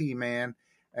favors his He-Man.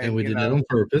 And we did that on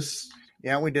purpose.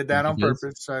 Yeah, we did that on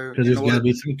purpose. So because there's got to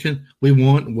be some. We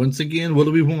want, once again, what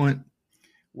do we want?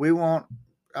 We want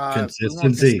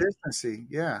consistency.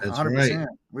 Yeah, that's 100%. Right.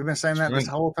 We've been saying that this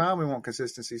whole time. We want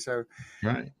consistency. So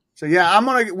right. So yeah,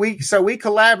 we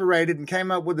collaborated and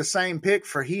came up with the same pick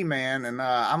for He-Man, and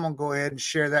I'm gonna go ahead and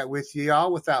share that with you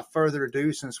all without further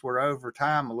ado, since we're over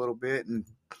time a little bit, and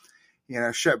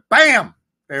bam,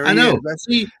 there I know.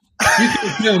 See,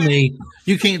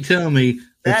 you can't tell me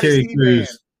that Terry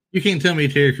Crews. You can't tell me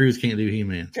Terry Crews can't do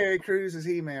He-Man. Terry Crews is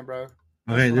He-Man, bro.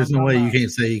 Okay, there's no way you can't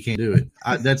say he can't do it.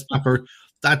 That's my first.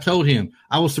 I told him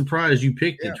I was surprised you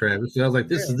picked it, Travis. I was like,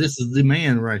 this is the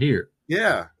man right here.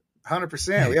 Yeah,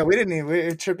 100%. Yeah, we didn't even.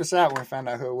 It tripped us out when we found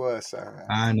out who it was. So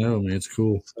I know, man, it's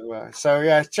cool. So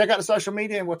yeah, check out the social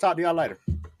media, and we'll talk to y'all later.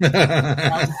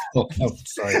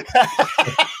 Sorry.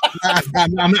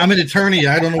 I'm an attorney.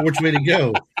 I don't know which way to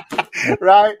go.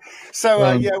 Right.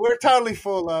 So we're totally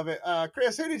full of it.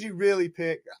 Chris, who did you really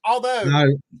pick? Although,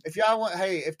 if y'all want,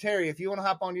 Terry, if you want to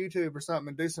hop on YouTube or something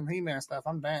and do some He-Man stuff,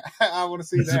 I'm down. I want to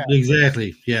see that.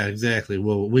 Exactly. Yeah, exactly.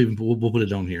 We'll put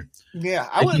it on here. Yeah,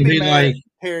 I wouldn't be mad at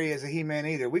Terry as a He-Man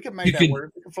either. We could make that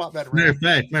work. We can flop that around.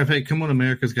 Matter of fact, come on,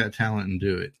 America's Got Talent and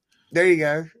do it. There you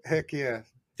go. Heck yeah.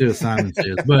 Do what Simon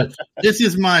says. But this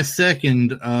is my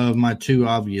second of my two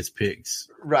obvious picks.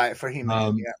 Right, for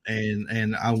He-Man.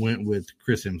 And I went with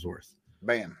Chris Hemsworth.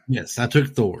 Bam. Yes, I took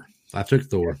Thor.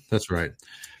 That's right.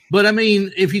 But I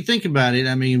mean, if you think about it,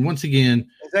 I mean, once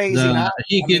again,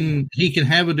 he can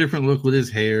have a different look with his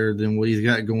hair than what he's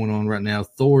got going on right now.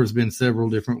 Thor's been several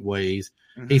different ways.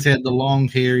 Mm-hmm. He's had the long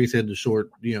hair. He's had the short,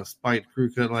 spiked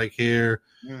crew cut like hair.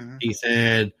 Mm-hmm. He's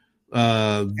had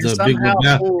the big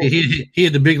Lebowski. He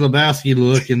had the big Lebowski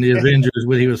look in the Avengers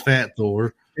when he was Fat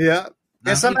Thor. Yeah,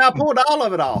 and somehow pulled all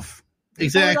of it off.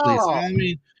 Exactly. So, I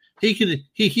mean, he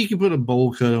could put a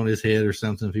bowl cut on his head or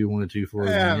something if he wanted to for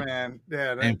man.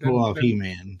 Yeah, and pull off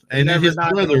He-Man. And then his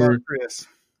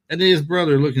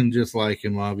brother looking just like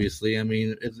him. Obviously, I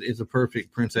mean, it's a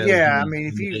perfect Prince Adam. Yeah, I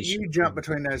mean, if you jump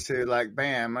between those two, like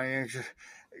bam, I mean.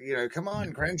 Come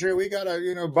on, Cringer, we gotta,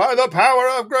 by the power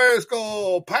of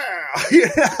Grayskull, pow!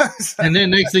 And then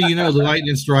next thing you know, the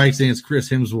lightning strikes and it's Chris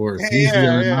Hemsworth. He's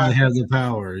gonna not have the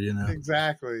power,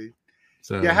 Exactly.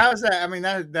 So how's that? I mean,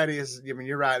 that is. I mean,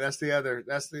 you're right. That's the other.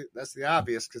 That's the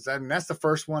obvious, because that's the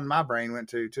first one my brain went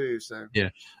to too. So yeah,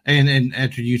 and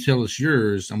after you tell us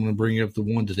yours, I'm going to bring up the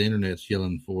one that the internet's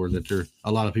yelling for, that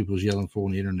a lot of people's yelling for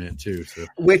on the internet too. So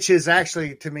which is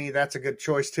actually, to me, that's a good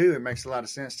choice too. It makes a lot of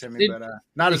sense to me, but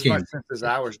not as much sense as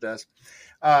ours does.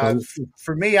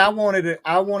 For me, I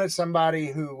wanted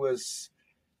somebody who was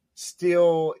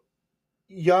still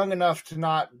young enough to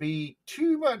not be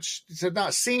too much, to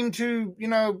not seem to,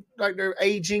 like they're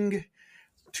aging,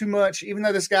 too much, even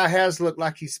though this guy has looked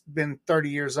like he's been 30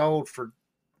 years old for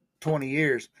 20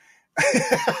 years.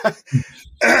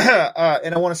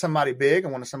 And I wanted somebody big. I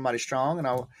wanted somebody strong. And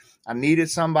I needed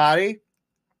somebody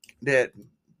that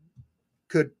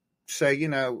could say,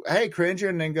 hey, Cringer,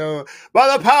 and then go,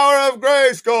 by the power of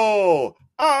Grayskull,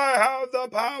 I have the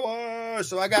power.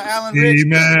 So I got Alan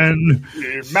Ritchson.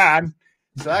 Amen.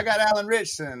 So I got Alan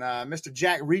Ritchson, Mr.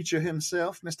 Jack Reacher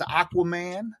himself, Mr.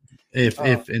 Aquaman. If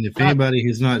anybody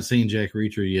has not seen Jack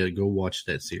Reacher yet, go watch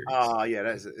that series. Oh yeah,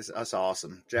 that's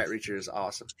awesome. Jack Reacher is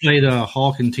awesome. Played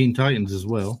Hawk in Teen Titans as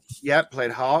well. Yep,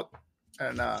 played Hawk,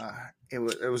 and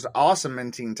it was awesome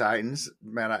in Teen Titans.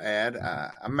 Might I add?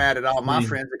 I'm mad at all my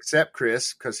friends except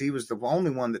Chris because he was the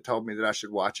only one that told me that I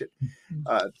should watch it.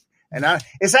 And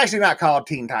it's actually not called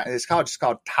Teen Titans. It's just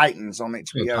called Titans on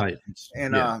HBO. Titans.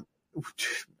 And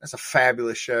that's a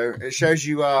fabulous show. It shows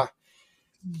you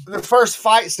the first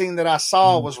fight scene that I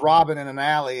saw was Robin in an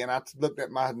alley, and I looked at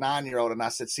my 9-year-old and I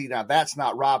said, see, now that's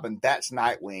not Robin, that's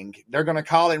Nightwing. They're going to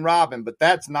call him Robin, but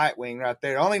that's Nightwing right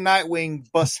there. Only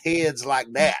Nightwing busts heads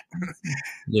like that.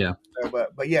 Yeah. So,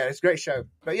 but yeah, it's a great show.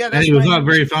 But yeah, he was not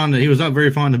very fond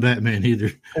of Batman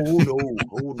either. Oh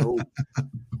no.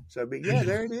 So, but yeah,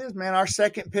 there it is, man. Our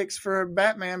second picks for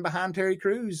Batman behind Terry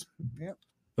Crews. Yep.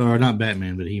 Or not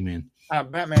Batman, but He-Man.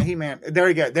 Batman, He-Man. There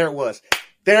you go. There it was.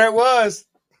 That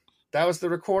was the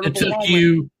recordable It took moment.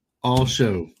 you all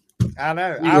show. I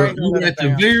know. We were at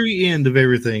the very end of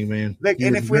everything, man. Look,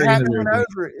 and if we hadn't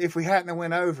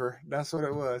went over, that's what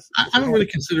it was. I don't really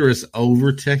consider us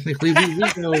over technically.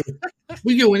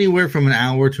 We go anywhere from an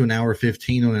hour to an hour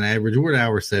 15 on an average. We're at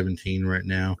hour 17 right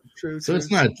now. True. So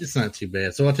it's not too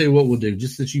bad. So I'll tell you what we'll do,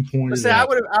 just that you pointed out.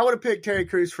 I would have picked Terry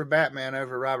Crews for Batman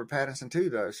over Robert Pattinson too,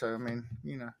 though. So I mean,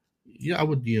 Yeah, I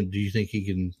would. Do you think he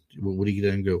can? Would he get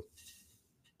in and go?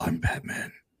 I'm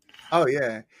Batman. Oh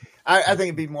yeah, I think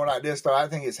it'd be more like this though. I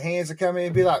think his hands would come in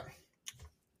and be like,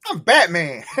 "I'm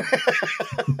Batman."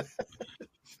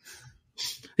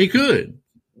 He could.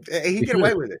 He get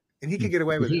away with it, and he could get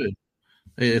away with it.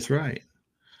 That's right.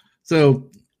 So,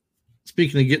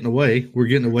 speaking of getting away, we're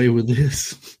getting away with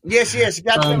this. Yes. You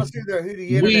got to tell us who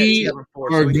the internet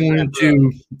are going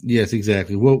to. Yes,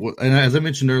 exactly. And as I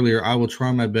mentioned earlier, I will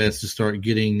try my best to start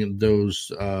getting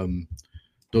those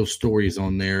stories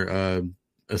on there.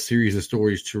 A series of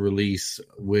stories to release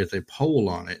with a poll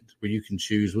on it, where you can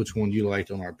choose which one you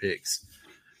liked on our picks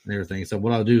and everything. So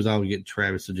what I'll do is I'll get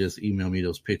Travis to just email me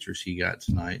those pictures he got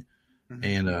tonight,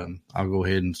 and I'll go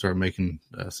ahead and start making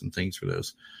some things for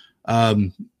those.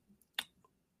 I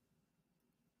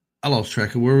lost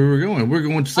track of where we were going. We're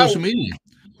going to social media.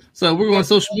 So we're going to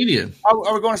social media.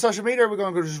 Are we going to social media, or are we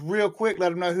going to go just real quick,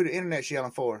 let them know who the internet's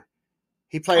yelling for?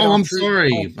 He played. I'm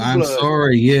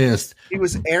sorry. Yes. He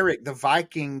was Eric, the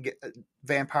Viking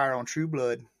vampire on True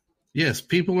Blood. Yes.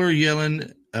 People are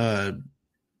yelling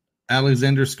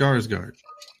Alexander Skarsgård.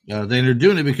 They're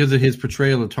doing it because of his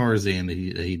portrayal of Tarzan that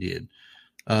he did.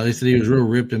 They said he was real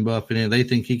ripped and buff, and they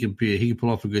think he could pull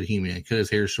off a good He-Man. Cut his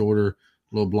hair shorter, a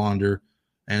little blonder,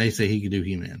 and they say he could do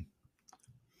He-Man.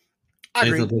 I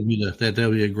thought that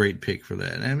would be a great pick for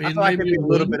that. I mean, I feel like it'd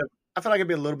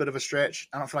be a little bit of a stretch.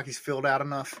 I don't feel like he's filled out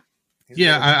enough. When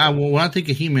I think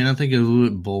of He-Man, I think of a little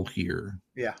bit bulkier.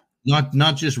 Yeah.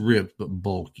 Not just ripped, but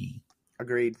bulky.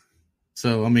 Agreed.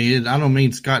 So, I mean, I don't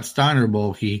mean Scott Steiner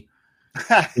bulky,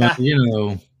 but,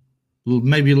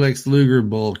 maybe Lex Luger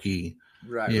bulky.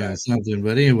 Right. Yeah, something.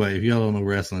 But anyway, if y'all don't know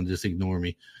wrestling, just ignore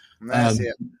me. That's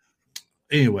it.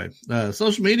 Anyway,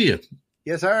 social media.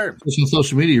 Yes, sir. Just on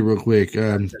social media real quick.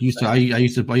 I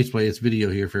used to play this video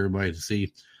here for everybody to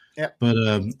see. Yeah. But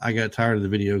I got tired of the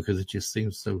video because it just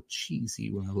seems so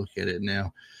cheesy when I look at it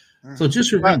now. Mm-hmm. So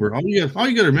just remember, all you got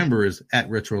to remember is at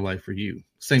Retro Life for You.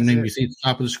 Same name you see at the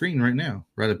top of the screen right now,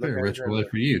 right up there, Retro Life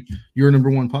for You. Your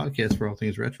number one podcast for all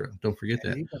things retro. Don't forget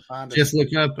that. Just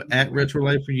look up at Retro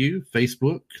Life for You,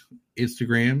 Facebook,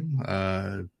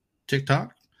 Instagram,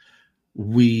 TikTok.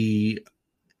 We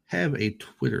have a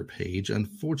Twitter page.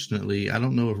 Unfortunately, I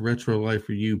don't know if Retro Life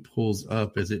for You pulls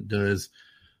up as it does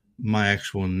my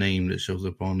actual name that shows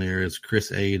up on there. It's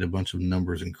Chris A and a bunch of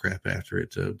numbers and crap after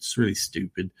it. So it's really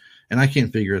stupid. And I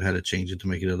can't figure out how to change it to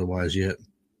make it otherwise yet.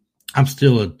 I'm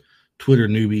still a Twitter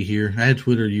newbie here. I had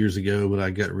Twitter years ago, but I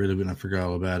got rid of it and I forgot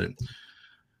all about it.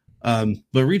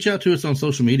 But reach out to us on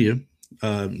social media.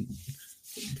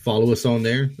 Follow us on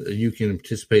there. You can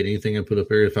participate in anything I put up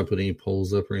there. If I put any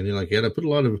polls up or anything like that, I put a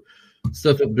lot of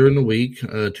stuff up during the week.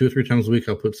 2 or 3 times a week,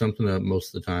 I'll put something up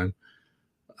most of the time.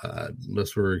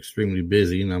 Unless we're extremely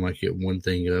busy, and I might get one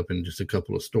thing up and just a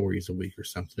couple of stories a week or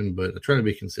something. But I try to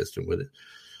be consistent with it.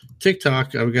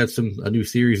 TikTok, I've got a new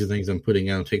series of things I'm putting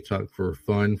out on TikTok for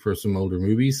fun for some older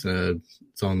movies.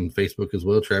 It's on Facebook as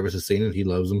well. Travis has seen it. He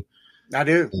loves them. I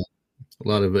do. A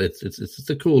lot of it, it's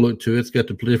a cool look to it. It's got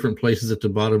the different places at the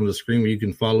bottom of the screen where you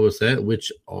can follow us at,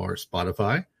 which are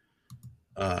Spotify,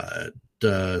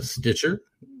 Stitcher,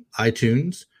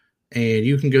 iTunes, and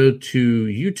you can go to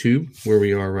YouTube where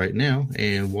we are right now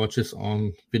and watch us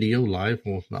on video live.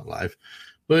 Well, not live,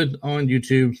 but on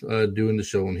YouTube doing the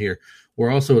show on here. We're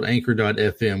also at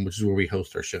anchor.fm, which is where we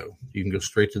host our show. You can go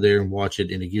straight to there and watch it,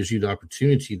 and it gives you the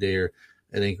opportunity there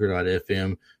at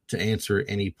anchor.fm to answer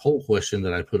any poll question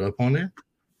that I put up on there.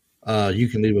 You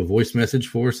can leave a voice message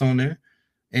for us on there,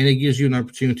 and it gives you an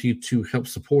opportunity to help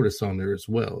support us on there as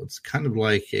well. It's kind of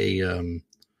like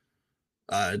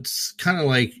it's kind of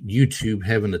like YouTube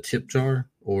having a tip jar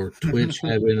or Twitch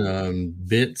having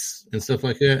bits and stuff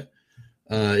like that.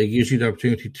 It gives you the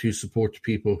opportunity to support the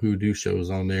people who do shows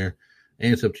on there,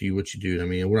 and it's up to you what you do. I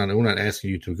mean, we're not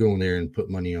asking you to go in there and put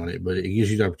money on it, but it gives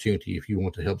you the opportunity if you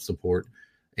want to help support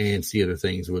and see other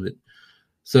things with it.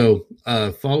 So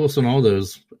follow us on all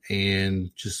those,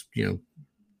 and just, did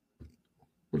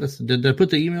I put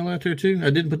the email out there too? I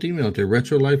didn't put the email out there.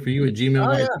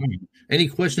 retrolifeforyou@gmail.com. Oh, yeah. Any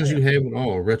questions you have at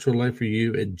all,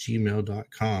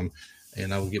 retrolifeforyou@gmail.com,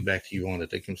 and I will get back to you on it.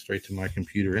 They come straight to my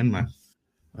computer and my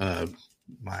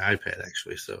iPad,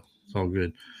 actually, so it's all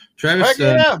good. Travis,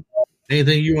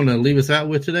 anything you want to leave us out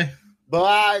with today? But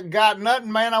I got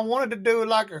nothing, man. I wanted to do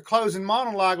like a closing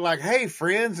monologue, like, hey,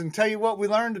 friends, and tell you what we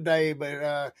learned today. But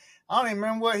I don't even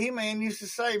remember what He-Man used to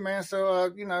say, man.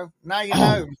 So, now you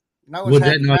know. Would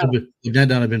that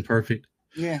not have been perfect?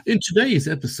 Yeah. In today's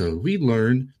episode, we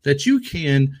learned that you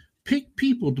can pick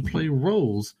people to play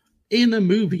roles in a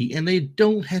movie, and they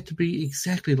don't have to be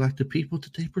exactly like the people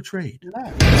that they portrayed.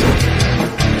 No.